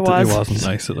 no, it wasn't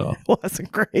nice at all. It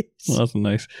wasn't great. It wasn't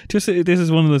nice. Just this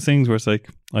is one of those things where it's like,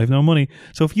 I have no money.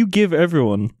 So if you give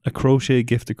everyone a crochet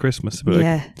gift at Christmas, be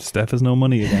like, Steph has no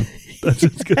money again. That's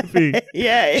what it's going to be.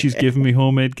 Yeah. She's giving me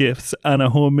homemade gifts and a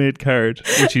homemade card,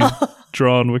 which she's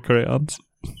drawn with crayons.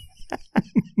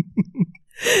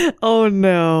 Oh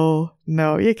no,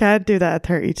 you can't do that at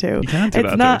 32. You can't do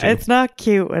that at 32. It's not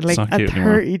cute when like a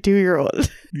 32-year-old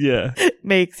yeah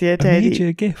makes you a I teddy. made you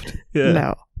a gift. Yeah.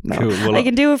 No. Cool. Well, I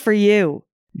can do it for you.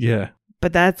 Yeah.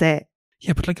 But that's it.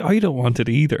 Yeah, but like I don't want it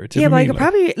either. Yeah, but I could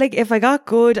probably like if I got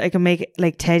good, I can make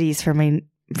like teddies for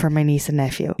my niece and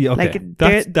nephew. Yeah, okay. Like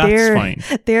that's they're fine.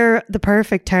 They're the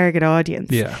perfect target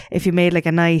audience. Yeah. If you made like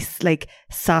a nice, like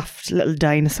soft little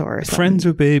dinosaur or something. Friends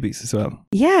with babies as well.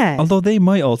 Yeah. Although they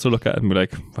might also look at it and be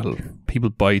like, well, people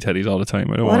buy teddies all the time.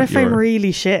 I don't what want if I'm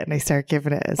really shit and I start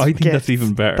giving it as I think gifts? that's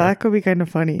even better. That could be kind of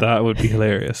funny. That would be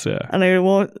hilarious, yeah. And I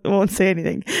won't say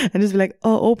anything and just be like,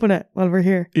 oh, open it while we're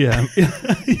here. Yeah.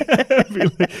 I'd be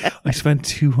like, I spent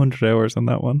 200 hours on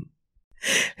that one.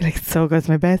 Like, so good. It's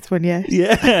my best one yet.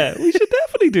 Yeah, we should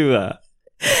definitely do that.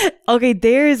 Okay,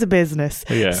 there is a business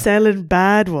selling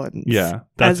bad ones. Yeah,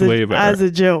 that's way better. As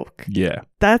a joke. Yeah.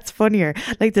 That's funnier.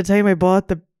 Like the time I bought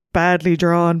the badly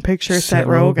drawn picture Seth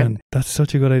Rogen. That's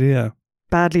such a good idea.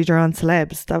 Badly drawn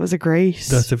celebs. That's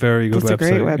a very good website. That's a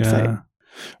great website. Yeah.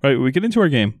 Right, we get into our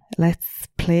game. Let's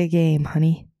play a game,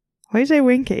 honey. Why did I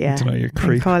wink at you? I don't know, you're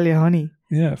creep. And call you honey.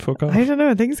 Yeah, fuck off. I don't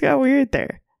know. Things got weird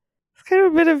there. It's kind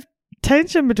of a bit of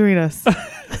tension between us.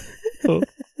 Oh.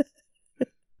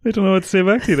 I don't know what to say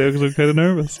back to you now because I'm kind of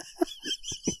nervous.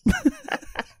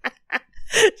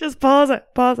 Just pause it.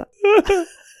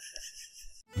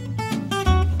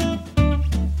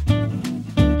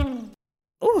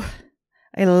 Oh,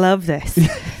 I love this.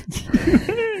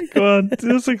 Go on,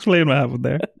 just explain what happened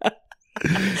there.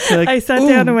 Like, I sat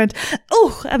down and went,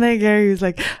 oh, and then Gary was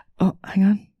like, oh, hang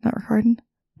on, not recording.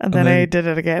 And then I did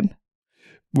it again.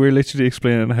 We're literally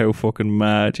explaining how fucking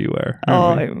mad you are.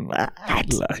 Oh, I'm mad.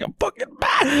 I'm fucking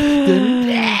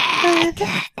mad.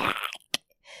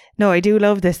 No, I do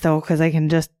love this though, because I can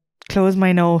just close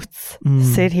my notes,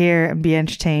 sit here and be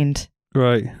entertained.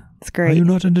 Right. It's great. Are you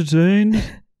not entertained?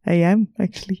 I am,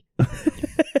 actually. Do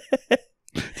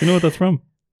you know what that's from?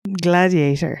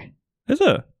 Gladiator. Is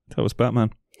it? That was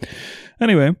Batman.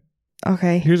 Anyway.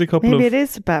 Okay. Here's a couple Maybe of... it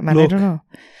is Batman, I don't know.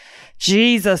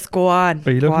 Jesus, go on.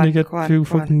 Are you looking to get a few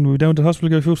fucking... We're down to the hospital,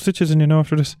 get a few stitches in you now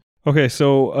after this. Okay,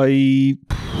 so I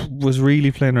was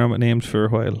really playing around with names for a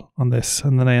while on this,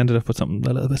 and then I ended up with something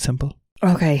a little bit simple.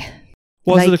 Okay.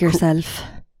 Was like it yourself.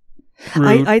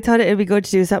 I thought it would be good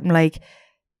to do something like...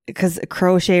 Because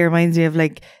Crochet reminds me of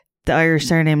like the Irish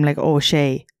surname, like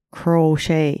O'Shea.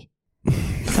 Crochet.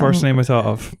 The first name I thought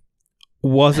of.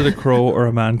 Was it a crow or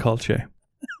a man called Shay?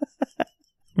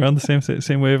 We're on the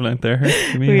same wavelength there.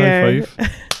 Give me a high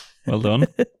five. Well done.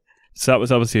 So that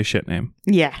was obviously a shit name.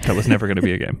 Yeah. That was never going to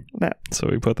be a game. No. So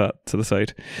we put that to the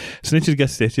side. Snitches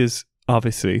get stitches,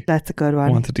 obviously. That's a good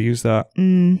one. Wanted to use that.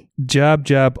 Jab,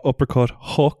 jab, uppercut,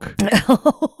 hook.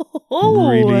 Oh.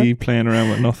 Really playing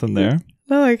around with nothing there.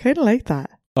 No, I kind of like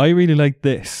that. I really like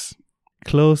this.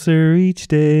 Closer each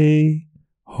day,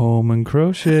 home and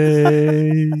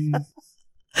crochet.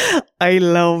 I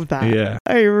love that. Yeah.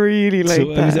 I really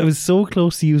like that. I was so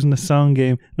close to using a song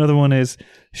game. Another one is,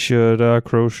 should I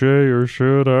crochet or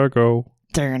should I go?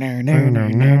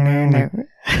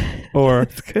 Or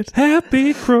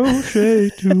happy crochet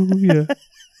to you.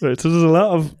 Right, so there's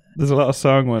a lot of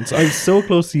song ones. I was so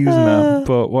close to using that,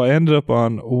 but what I ended up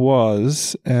on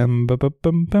was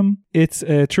it's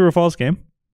a true or false game.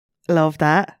 Love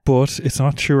that. But it's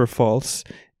not true or false.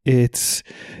 It's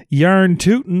yarn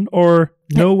tootin' or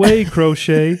no way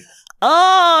crochet.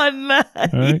 Oh,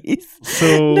 nice. Right?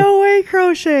 So, no way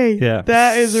crochet. Yeah.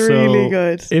 That is really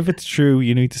good. If it's true,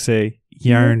 you need to say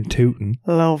yarn tootin'.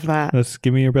 Love that. Let's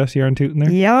give me your best yarn tootin'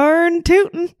 there. Yarn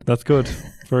tootin'. That's good.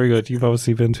 Very good. You've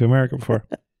obviously been to America before.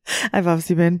 I've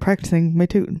obviously been practicing my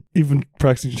tootin'. You've been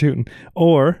practicing tootin'.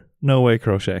 Or no way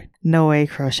crochet. No way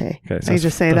crochet. Okay, so I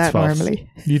just say that false. Normally.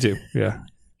 You do. Yeah.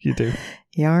 You do.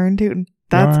 Yarn tootin'.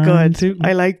 That's yarn good. Tootin'.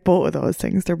 I like both of those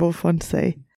things. They're both fun to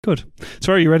say. Good.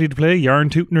 So are you ready to play yarn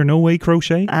tootin' or no way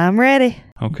crochet? I'm ready.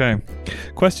 Okay.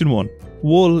 Question 1.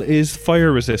 Wool is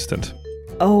fire resistant.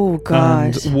 Oh,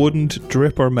 God. And wouldn't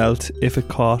drip or melt if it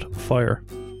caught fire.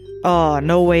 Oh,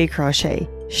 no way crochet.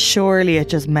 Surely it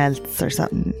just melts or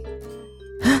something.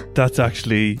 That's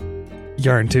actually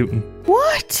yarn tootin'.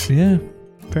 What? Yeah.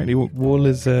 Apparently wool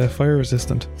is fire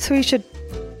resistant. So we should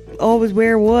always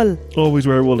wear wool. Always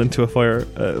wear wool into a fire.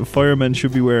 Firemen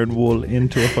should be wearing wool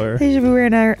into a fire. They should be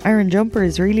wearing iron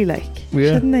jumpers, really, like.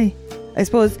 Yeah. Shouldn't they? I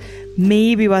suppose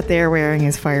maybe what they're wearing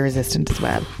is fire resistant as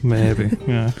well. Maybe,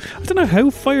 yeah. I don't know how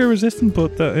fire resistant,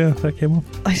 but that came up.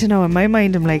 I don't know. In my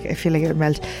mind, I feel like it would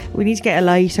melt. We need to get a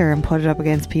lighter and put it up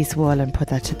against a piece of wool and put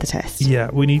that to the test.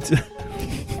 Yeah, we need to.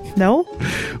 No?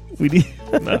 We need.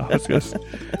 No, it's just.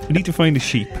 We need to find a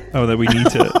sheep. Oh, that we need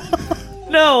to.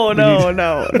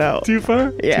 No. Too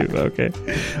far? Yeah.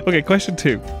 Okay, question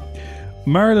 2.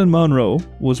 Marilyn Monroe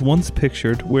was once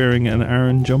pictured wearing an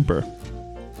iron jumper.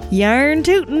 Yarn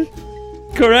tootin'.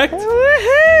 Correct.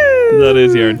 Woohoo! That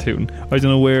is yarn tootin'. I don't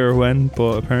know where or when,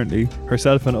 but apparently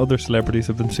herself and other celebrities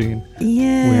have been seen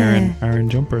wearing iron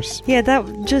jumpers. Yeah, that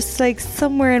just like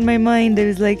somewhere in my mind, it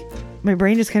was like my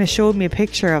brain just kind of showed me a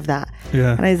picture of that.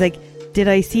 Yeah. And I was like, did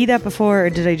I see that before or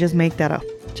did I just make that up?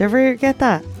 Did you ever get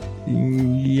that?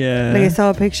 Yeah. Like I saw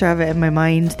a picture of it in my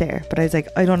mind there, but I was like,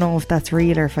 I don't know if that's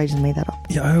real or if I just made that up.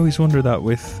 Yeah, I always wonder that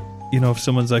with, if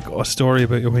someone's like, a story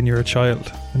about you when you're a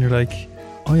child, and you're like,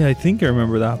 oh yeah, I think I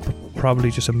remember that, but probably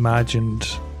just imagined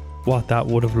what that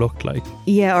would have looked like.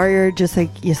 Yeah, or you're just like,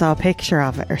 you saw a picture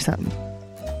of it or something.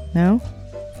 No?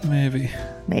 Maybe.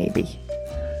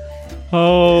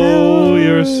 Oh,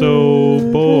 you're so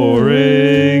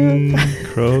boring.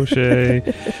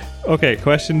 Crochet. Okay,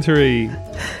 question 3.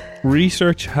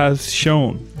 Research has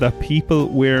shown that people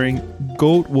wearing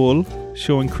goat wool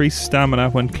show increased stamina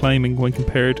when climbing when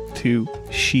compared to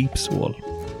sheep's wool.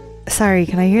 Sorry,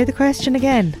 can I hear the question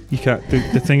again? You can't.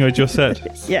 The thing I just said?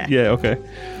 Yeah. Yeah, okay.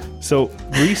 So,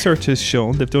 research has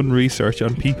shown, they've done research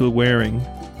on people wearing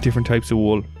different types of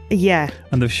wool Yeah.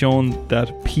 And they've shown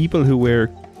that people who wear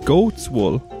goat's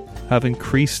wool have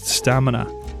increased stamina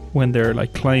when they're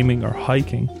like climbing or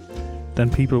hiking than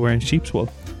people wearing sheep's wool.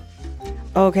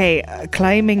 Okay,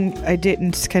 climbing, I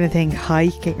didn't kind of think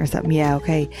hiking or something. Yeah,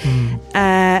 okay.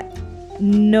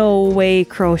 No way,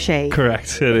 crochet.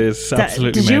 Correct, it is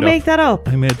absolutely Did made you up. make that up?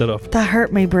 I made that up. That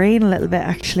hurt my brain a little bit,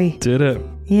 actually. Did it?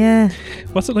 Yeah.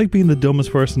 What's it like being the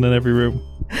dumbest person in every room?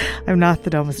 I'm not the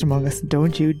dumbest among us.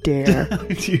 Don't you dare.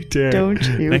 You dare. Don't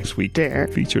you Next week, dare.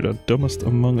 featured on Dumbest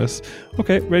Among Us.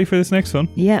 Okay, ready for this next one?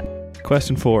 Yeah.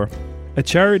 Question 4. A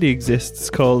charity exists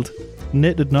called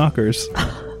Knitted Knockers,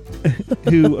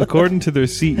 who, according to their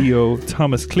CEO,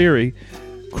 Thomas Cleary,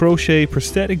 crochet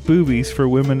prosthetic boobies for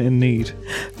women in need.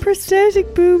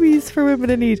 Prosthetic boobies for women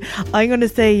in need. I'm going to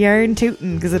say yarn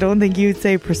tootin' because I don't think you'd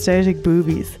say prosthetic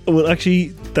boobies. Well, actually,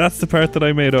 that's the part that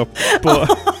I made up. But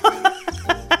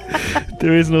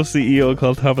there is no CEO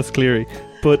called Thomas Cleary.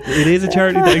 But it is a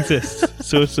charity that exists,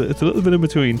 so it's a little bit in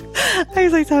between. I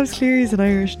was like, Thomas Cleary's an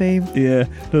Irish name. Yeah,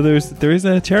 no, there is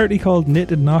a charity called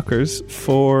Knitted Knockers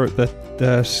for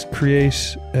that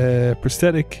create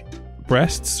prosthetic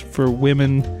breasts for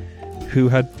women who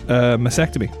had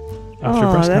mastectomy after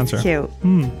breast that's cancer.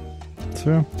 Cute.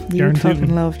 So You'd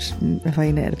fucking loved if I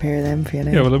knitted a pair of them for you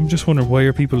now. yeah, well, I'm just wondering why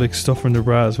are people like stuffing their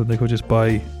bras when they could just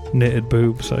buy knitted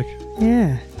boobs? Like,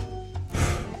 yeah.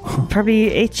 Probably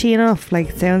itchy enough, like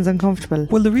it sounds uncomfortable.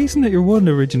 well, the reason that your one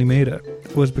originally made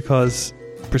it was because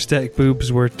prosthetic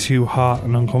boobs were too hot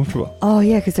and uncomfortable. Oh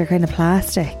yeah, because they're kind of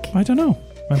plastic. I don't know.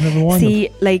 I've never worn them. See,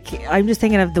 like I'm just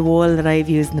thinking of the wool that I've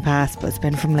used in the past, but it's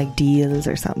been from like deals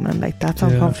or something, and like that's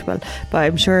uncomfortable. But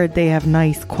I'm sure they have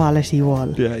nice quality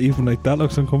wool. Yeah, even like that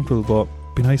looks uncomfortable,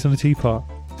 but be nice on a teapot.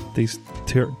 These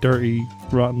dirty,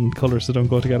 rotten colours that don't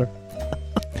go together.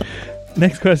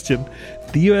 Next question.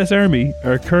 The US Army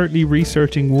are currently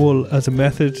researching wool as a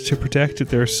method to protect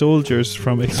their soldiers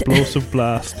from explosive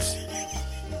blasts.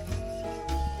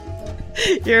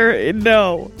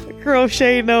 No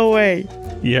crochet, no way.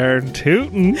 Yarn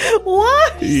tootin'.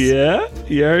 What? Yeah,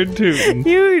 yarn tootin'.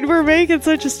 You were making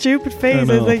such a stupid face.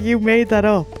 I was like, you made that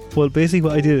up. Well, basically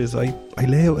what I did is I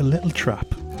lay out a little trap.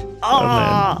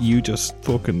 And then you just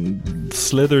fucking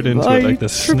slithered into it like the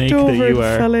snake that you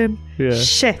are. Fell in. Yeah.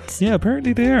 Shit. Yeah,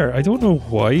 apparently they are. I don't know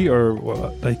why or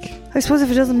what. Like, I suppose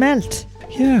if it doesn't melt.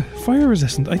 yeah, fire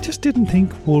resistant. I just didn't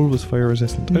think wool was fire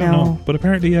resistant. I don't No. know. But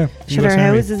apparently, yeah. Should US our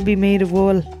Army. houses be made of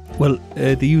wool? Well,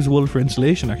 they use wool for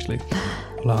insulation actually.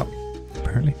 A lot,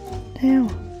 apparently. No.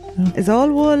 Yeah. Is all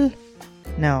wool?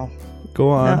 No. Go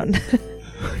on. No.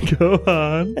 Go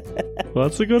on.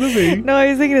 What's it going to be? No, I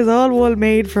was thinking is all wool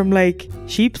made from like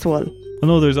sheep's wool? I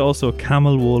know there's also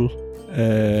camel wool,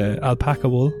 alpaca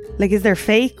wool. Like, is there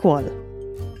fake wool?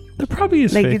 There probably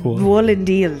is Like fake wool. wool in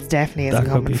deals definitely isn't That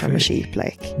could coming be from a fake. sheep.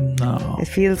 Like, No. it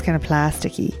feels kind of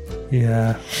plasticky.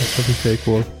 Yeah, that could be fake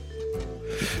wool.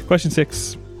 Question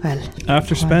 6. Well,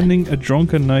 After go on. spending a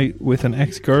drunken night with an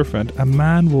ex-girlfriend, a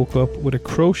man woke up with a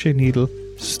crochet needle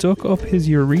stuck up his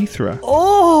urethra.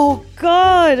 Oh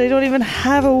God, I don't even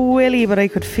have a willy, but I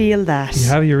could feel that. You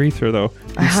have a urethra though.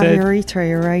 I He have said a urethra,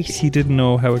 you're right. he didn't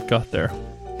know how it got there.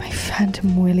 My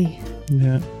phantom willy.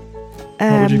 Yeah.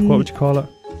 What would you call it?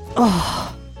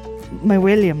 Oh, my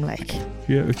William, like.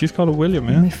 Yeah, just call it William,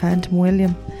 yeah? My phantom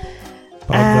William.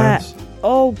 Bad vibes.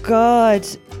 Oh God.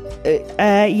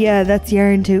 Yeah, that's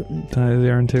yarn tootin'. That is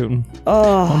yarn tootin'.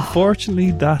 Oh.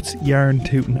 Unfortunately, that's yarn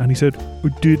tootin'. And he said, I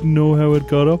didn't know how it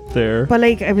got up there. But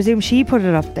like, I presume she put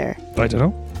it up there. I don't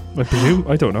know.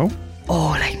 I don't know. Oh,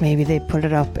 like maybe they put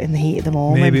it up in the heat of the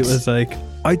moment. Maybe it was like,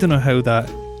 I don't know how that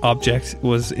object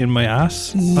was in my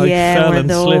ass. I Yeah, fell one of and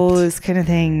those slipped. kind of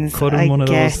things. Could've I one of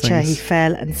those getcha. things. He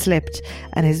fell and slipped,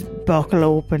 and his buckle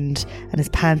opened, and his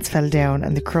pants fell down,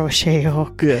 and the crochet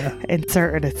hook Yeah.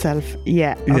 inserted itself.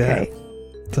 Yeah. Yeah. Okay.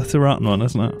 That's a rotten one,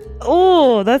 isn't it?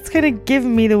 Oh, that's kind of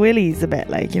giving me the willies a bit,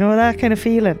 like, you know, that kind of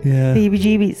feeling. Yeah. The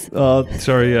heebie-jeebies. Oh,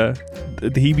 sorry, yeah. The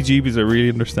heebie-jeebies I really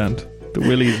understand. The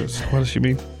willies, what does she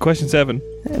mean? Question 7.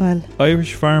 Well,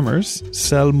 Irish farmers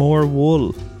sell more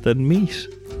wool than meat.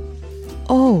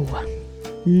 oh,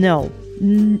 no.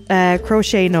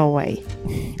 Crochet, no way.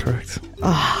 Correct.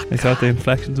 Oh, I thought the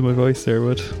inflections of my voice there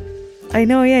would. I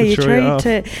know, yeah, Would you throw you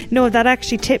tried to. No, that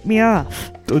actually tipped me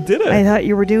off. Oh, did I it? thought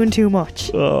you were doing too much.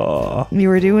 Oh, You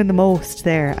were doing the most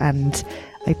there, and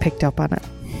I picked up on it.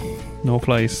 no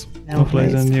flies. No No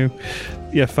flies flies. on you.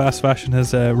 Yeah, fast fashion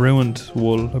has ruined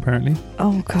wool, apparently.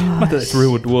 Oh God! Not that it's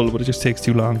ruined wool, but it just takes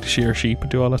too long to shear sheep and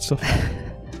do all that stuff.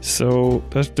 So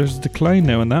there's a decline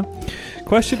now in that.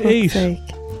 Question Fuck's 8. sake.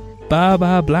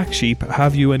 Baba black sheep,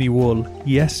 have you any wool?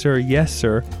 Yes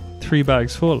sir, 3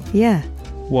 bags full. Yeah.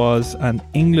 was an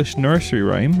English nursery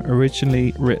rhyme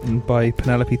originally written by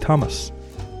Penelope Thomas.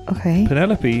 Okay.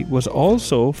 Penelope was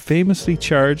also famously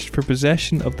charged for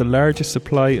possession of the largest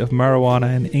supply of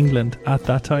marijuana in England at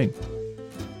that time.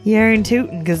 Yarn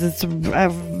tootin', because it's a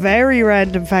very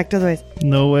random fact otherwise.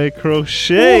 No way,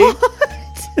 Crochet.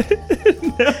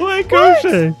 No way,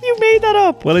 Crochet. What? You made that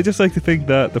up. Well, I just like to think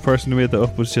that the person who made that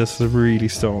up was just really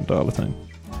stoned all the time,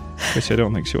 which I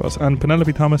don't think she was. And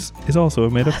Penelope Thomas is also a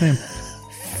made-up name.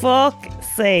 Fuck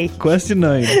sake. Question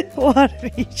 9. What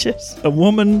an idiot. A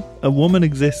woman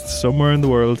exists somewhere in the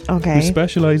world Okay. who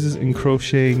specialises in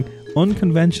crocheting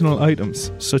unconventional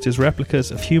items such as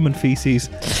replicas of human feces,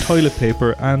 toilet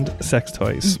paper, and sex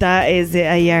toys. That is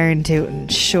a yarn tootin'.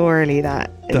 Surely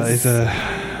that is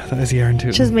That is yarn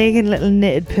too. just making little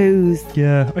knitted poos.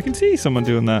 Yeah, I can see someone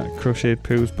doing that, crocheted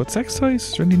poos, but sex toys,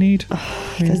 is there any need?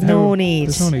 There's no need.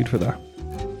 There's no need for that.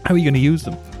 How are you going to use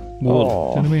them? Wool. Do you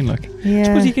know what I mean? Like, I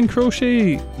suppose you can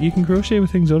crochet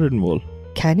with things other than wool.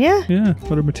 Can you? Yeah,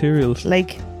 other materials.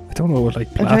 Like, I don't know, like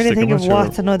I'm plastic. trying to think of sure.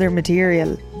 what's another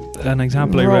material. An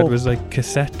example I read was like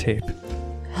cassette tape.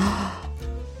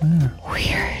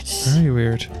 Weird. Very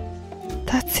weird.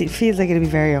 It feels like it'd be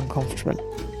very uncomfortable.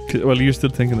 Well, you're still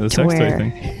thinking of the To sex toy wear.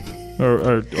 thing.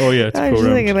 Or oh yeah, to I go was just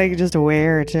around. thinking like just to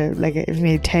wear to like if you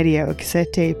made Teddy out of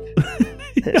cassette tape.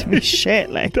 That'd be shit.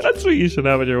 Like That's what you should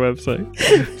have on your website.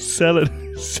 selling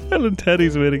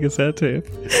teddies with a cassette tape.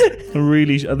 And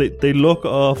really, they look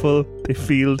awful. They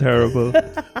feel terrible,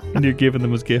 and you're giving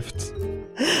them as gifts.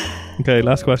 Okay,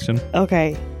 last question.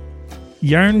 okay.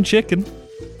 Yarn chicken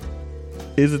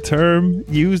is a term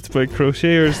used by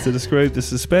crocheters to describe the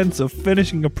suspense of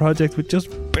finishing a project with just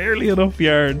barely enough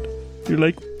yarn. You're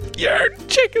like, yarn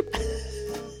chicken.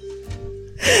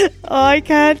 I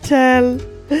can't tell.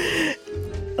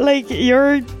 Like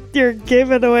you're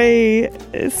giving away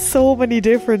so many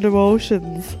different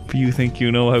emotions. You think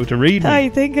you know how to read me? I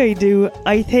think I do.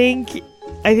 I think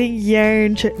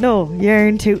yarn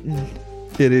tootin'.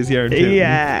 It is yarn chicken.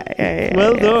 Yeah.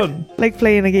 Well done. Like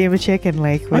playing a game of chicken,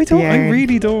 like with the yarn. I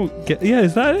really don't get. Yeah,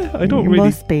 is that it? I don't It really.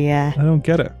 must be, yeah. I don't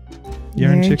get it.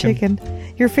 Yarn chicken.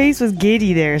 Your face was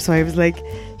giddy there, so I was like,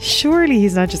 surely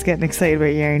he's not just getting excited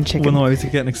about yarn chicken. Well, no, I was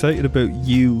getting excited about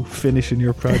you finishing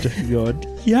your project and going,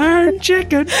 yarn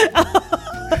chicken.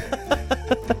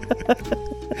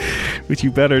 Which you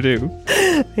better do.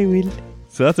 I will.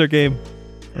 So that's our game.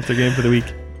 That's our game for the week.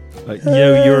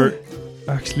 Yeah, you're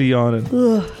actually on it.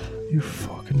 You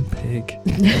fucking pig.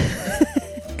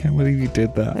 Can't believe you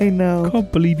did that. I know.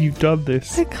 Can't believe you've done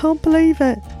this. I can't believe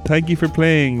it. Thank you for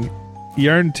playing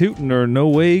Yarn Tootin' or No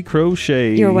Way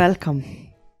Crochet. You're welcome.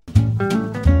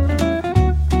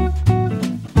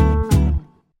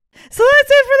 So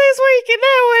that's it for this week.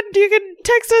 Now, and you can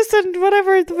text us and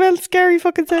whatever the hell Scary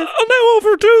fucking says. Now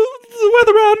over to the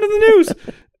weather round in the news.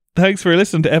 Thanks for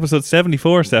listening to episode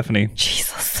 74, Stephanie.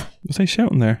 Jesus. Was I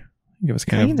shouting there? I think it was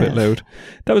kind of a bit Kind loud.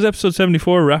 That was episode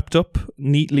 74, wrapped up,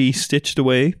 neatly stitched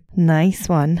away. Nice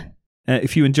one.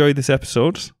 If you enjoyed this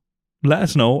episode, let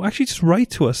us know. Actually, just write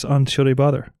to us on Should I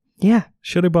Bother? Yeah.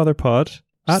 Should I Bother Pod?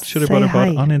 At Should I Say Bother hi.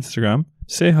 Pod on Instagram.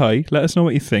 Say hi. Let us know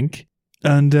what you think.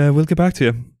 And we'll get back to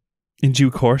you in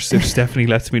due course if Stephanie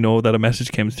lets me know that a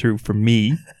message came through from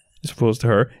me as opposed to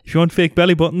her. If you want fake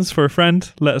belly buttons for a friend,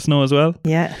 let us know as well.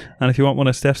 Yeah. And if you want one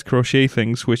of Steph's crochet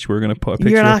things, which we're going to put a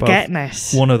picture You're not up getting of,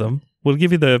 it. one of them, we'll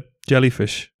give you the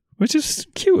jellyfish, which is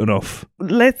cute enough.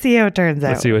 Let's see how it turns out.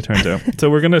 Let's see what it turns out. So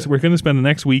we're gonna spend the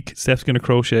next week. Steph's gonna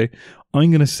crochet.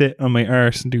 I'm gonna sit on my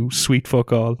arse and do sweet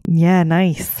fuck all. Yeah,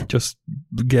 nice. Just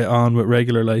get on with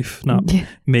regular life, not Yeah.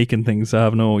 making things that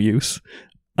have no use.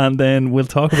 And then we'll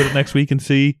talk about it next week and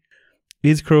see,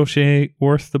 is crochet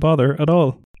worth the bother at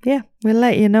all? Yeah, we'll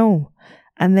let you know.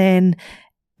 And then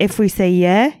if we say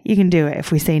yeah, you can do it.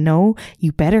 If we say no,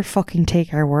 you better fucking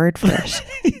take our word for it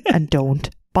and don't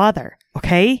bother.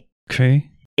 Okay? Okay.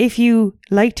 If you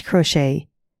like to crochet,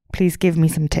 please give me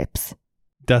some tips.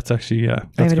 That's actually, yeah. I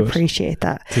That's would good. appreciate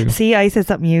that. Too. See, I said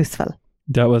something useful.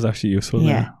 That was actually useful.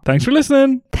 Yeah. Thanks for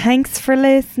listening. Thanks for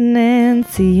listening.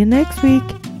 See you next week.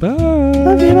 Bye.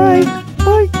 Love you. Bye.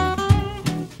 Bye.